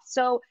off.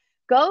 So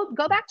go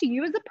back to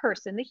you as a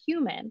person, the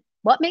human.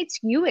 What makes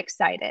you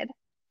excited?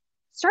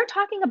 Start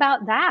talking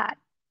about that,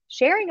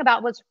 sharing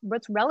about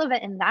what's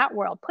relevant in that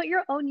world. Put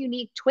your own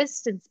unique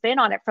twist and spin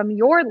on it from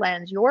your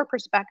lens, your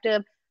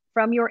perspective,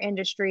 from your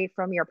industry,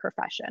 from your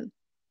profession.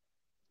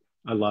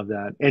 I love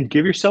that. And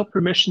give yourself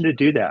permission to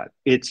do that.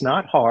 It's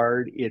not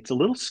hard. It's a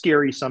little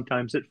scary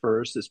sometimes at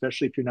first,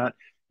 especially if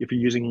you're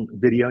using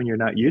video and you're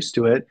not used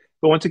to it.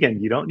 But once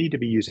again, you don't need to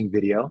be using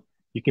video.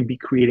 You can be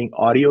creating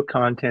audio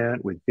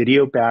content with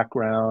video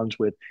backgrounds,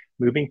 with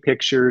moving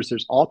pictures.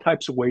 There's all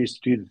types of ways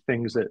to do the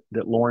things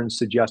that Lauren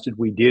suggested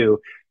we do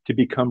to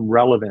become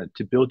relevant,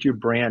 to build your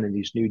brand in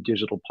these new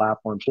digital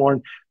platforms.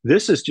 Lauren,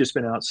 this has just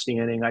been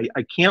outstanding.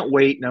 I can't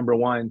wait, number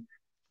one,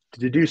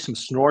 to do some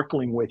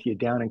snorkeling with you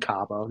down in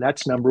Cabo.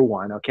 That's number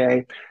one.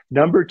 Okay.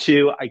 Number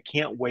two, I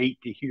can't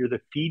wait to hear the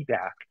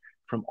feedback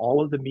from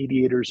all of the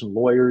mediators and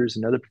lawyers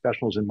and other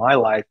professionals in my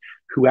life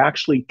who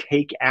actually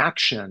take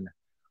action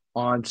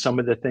on some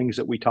of the things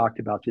that we talked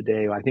about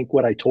today. I think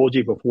what I told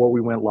you before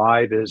we went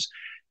live is,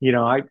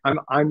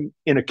 I'm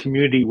in a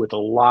community with a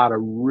lot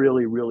of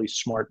really, really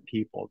smart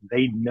people.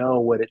 They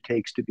know what it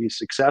takes to be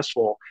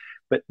successful,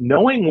 but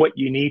knowing what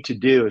you need to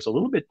do is a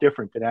little bit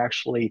different than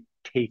actually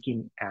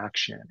taking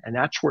action. And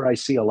that's where I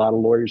see a lot of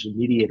lawyers and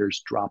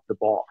mediators drop the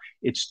ball.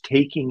 It's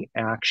taking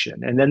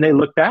action. And then they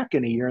look back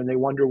in a year and they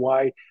wonder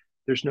why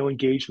there's no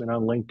engagement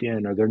on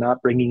LinkedIn or they're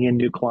not bringing in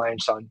new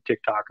clients on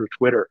TikTok or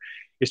Twitter.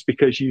 It's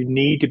because you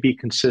need to be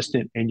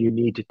consistent and you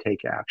need to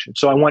take action.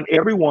 So I want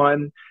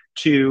everyone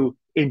to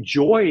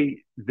enjoy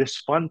this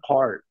fun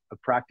part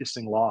of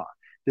practicing law,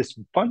 this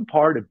fun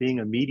part of being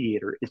a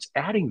mediator. It's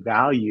adding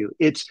value.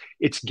 It's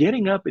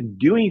getting up and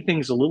doing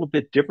things a little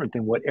bit different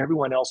than what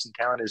everyone else in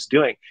town is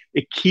doing.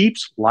 It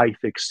keeps life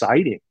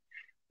exciting.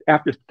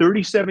 After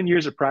 37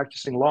 years of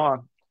practicing law,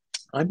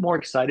 I'm more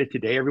excited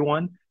today,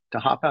 everyone, to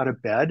hop out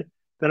of bed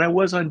than I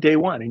was on day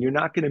one. And you're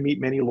not going to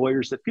meet many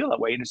lawyers that feel that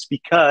way. And it's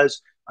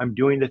because I'm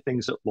doing the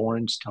things that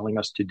Lauren's telling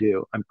us to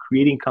do. I'm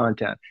creating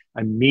content.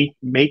 I'm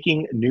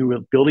building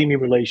new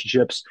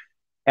relationships,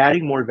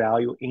 adding more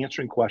value,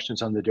 answering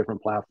questions on the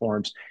different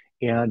platforms,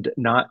 and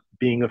not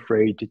being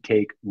afraid to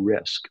take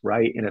risk,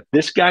 right? And if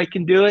this guy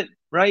can do it,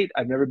 right?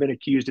 I've never been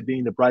accused of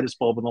being the brightest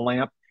bulb in the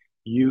lamp.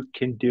 you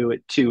can do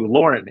it too.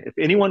 Lauren, if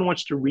anyone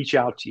wants to reach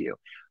out to you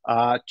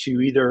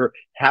to either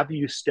have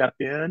you step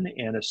in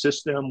and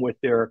assist them with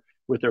their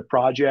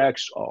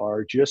projects,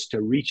 or just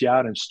to reach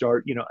out and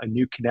start, a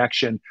new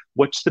connection,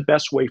 what's the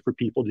best way for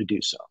people to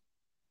do so?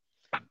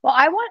 Well,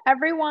 I want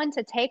everyone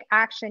to take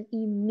action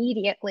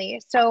immediately.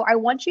 So I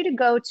want you to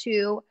go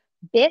to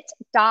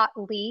bit.ly/pop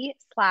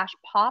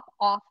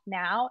off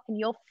now, and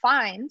you'll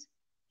find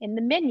in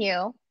the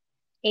menu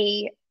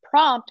a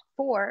prompt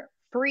for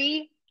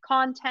free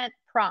content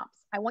prompts.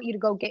 I want you to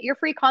go get your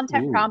free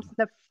content Ooh. prompts.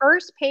 The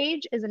first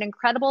page is an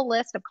incredible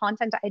list of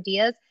content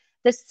ideas.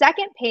 The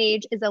second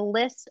page is a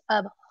list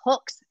of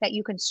hooks that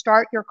you can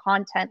start your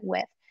content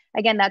with.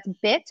 Again, that's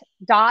bit.ly/pop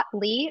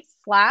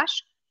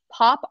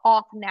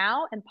off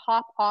now, and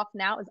pop off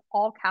now is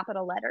all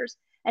capital letters.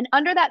 And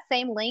under that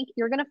same link,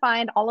 you're going to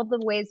find all of the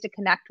ways to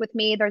connect with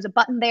me. There's a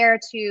button there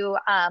to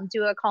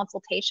do a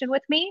consultation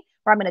with me,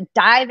 where I'm going to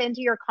dive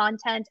into your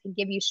content and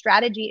give you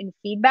strategy and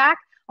feedback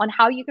on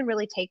how you can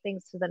really take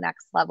things to the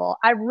next level.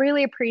 I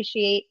really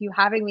appreciate you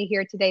having me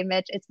here today,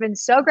 Mitch. It's been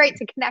so great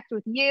to connect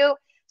with you,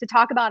 to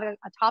talk about a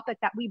topic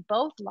that we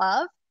both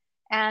love.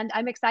 And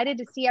I'm excited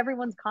to see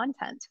everyone's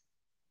content.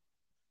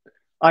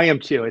 I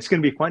am too. It's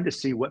going to be fun to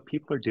see what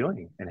people are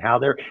doing and how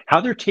they're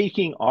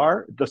taking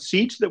the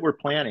seeds that we're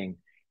planting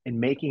and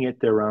making it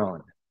their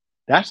own.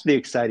 That's the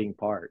exciting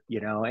part,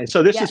 And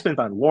so this has been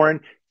fun.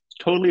 Lauren,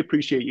 totally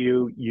appreciate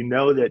you. You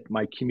know that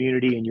my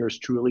community and yours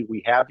truly,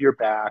 we have your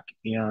back,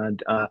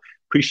 and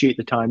appreciate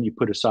the time you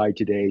put aside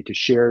today to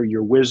share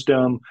your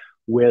wisdom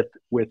with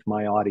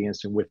my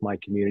audience and with my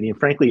community, and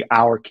frankly,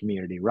 our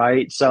community,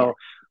 right? So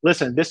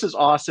listen, this is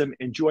awesome.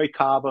 Enjoy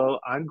Cabo.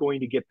 I'm going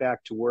to get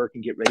back to work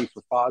and get ready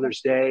for Father's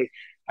Day.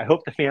 I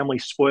hope the family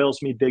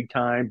spoils me big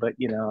time, but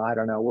I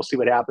don't know. We'll see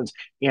what happens.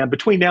 And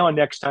between now and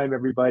next time,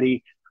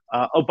 everybody.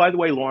 Oh, by the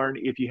way, Lauren,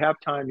 if you have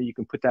time, you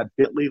can put that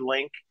bit.ly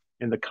link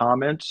in the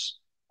comments.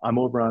 I'm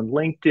over on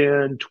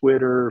LinkedIn,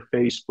 Twitter,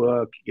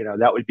 Facebook.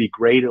 That would be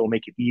great. It'll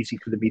make it easy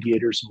for the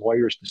mediators and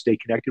lawyers to stay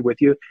connected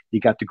with you. You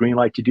got the green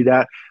light to do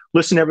that.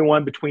 Listen,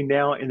 everyone, between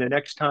now and the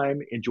next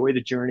time, enjoy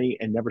the journey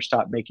and never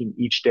stop making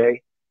each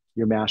day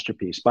your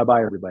masterpiece.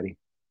 Bye-bye, everybody.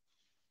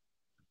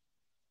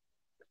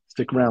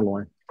 Stick around,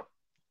 Lauren.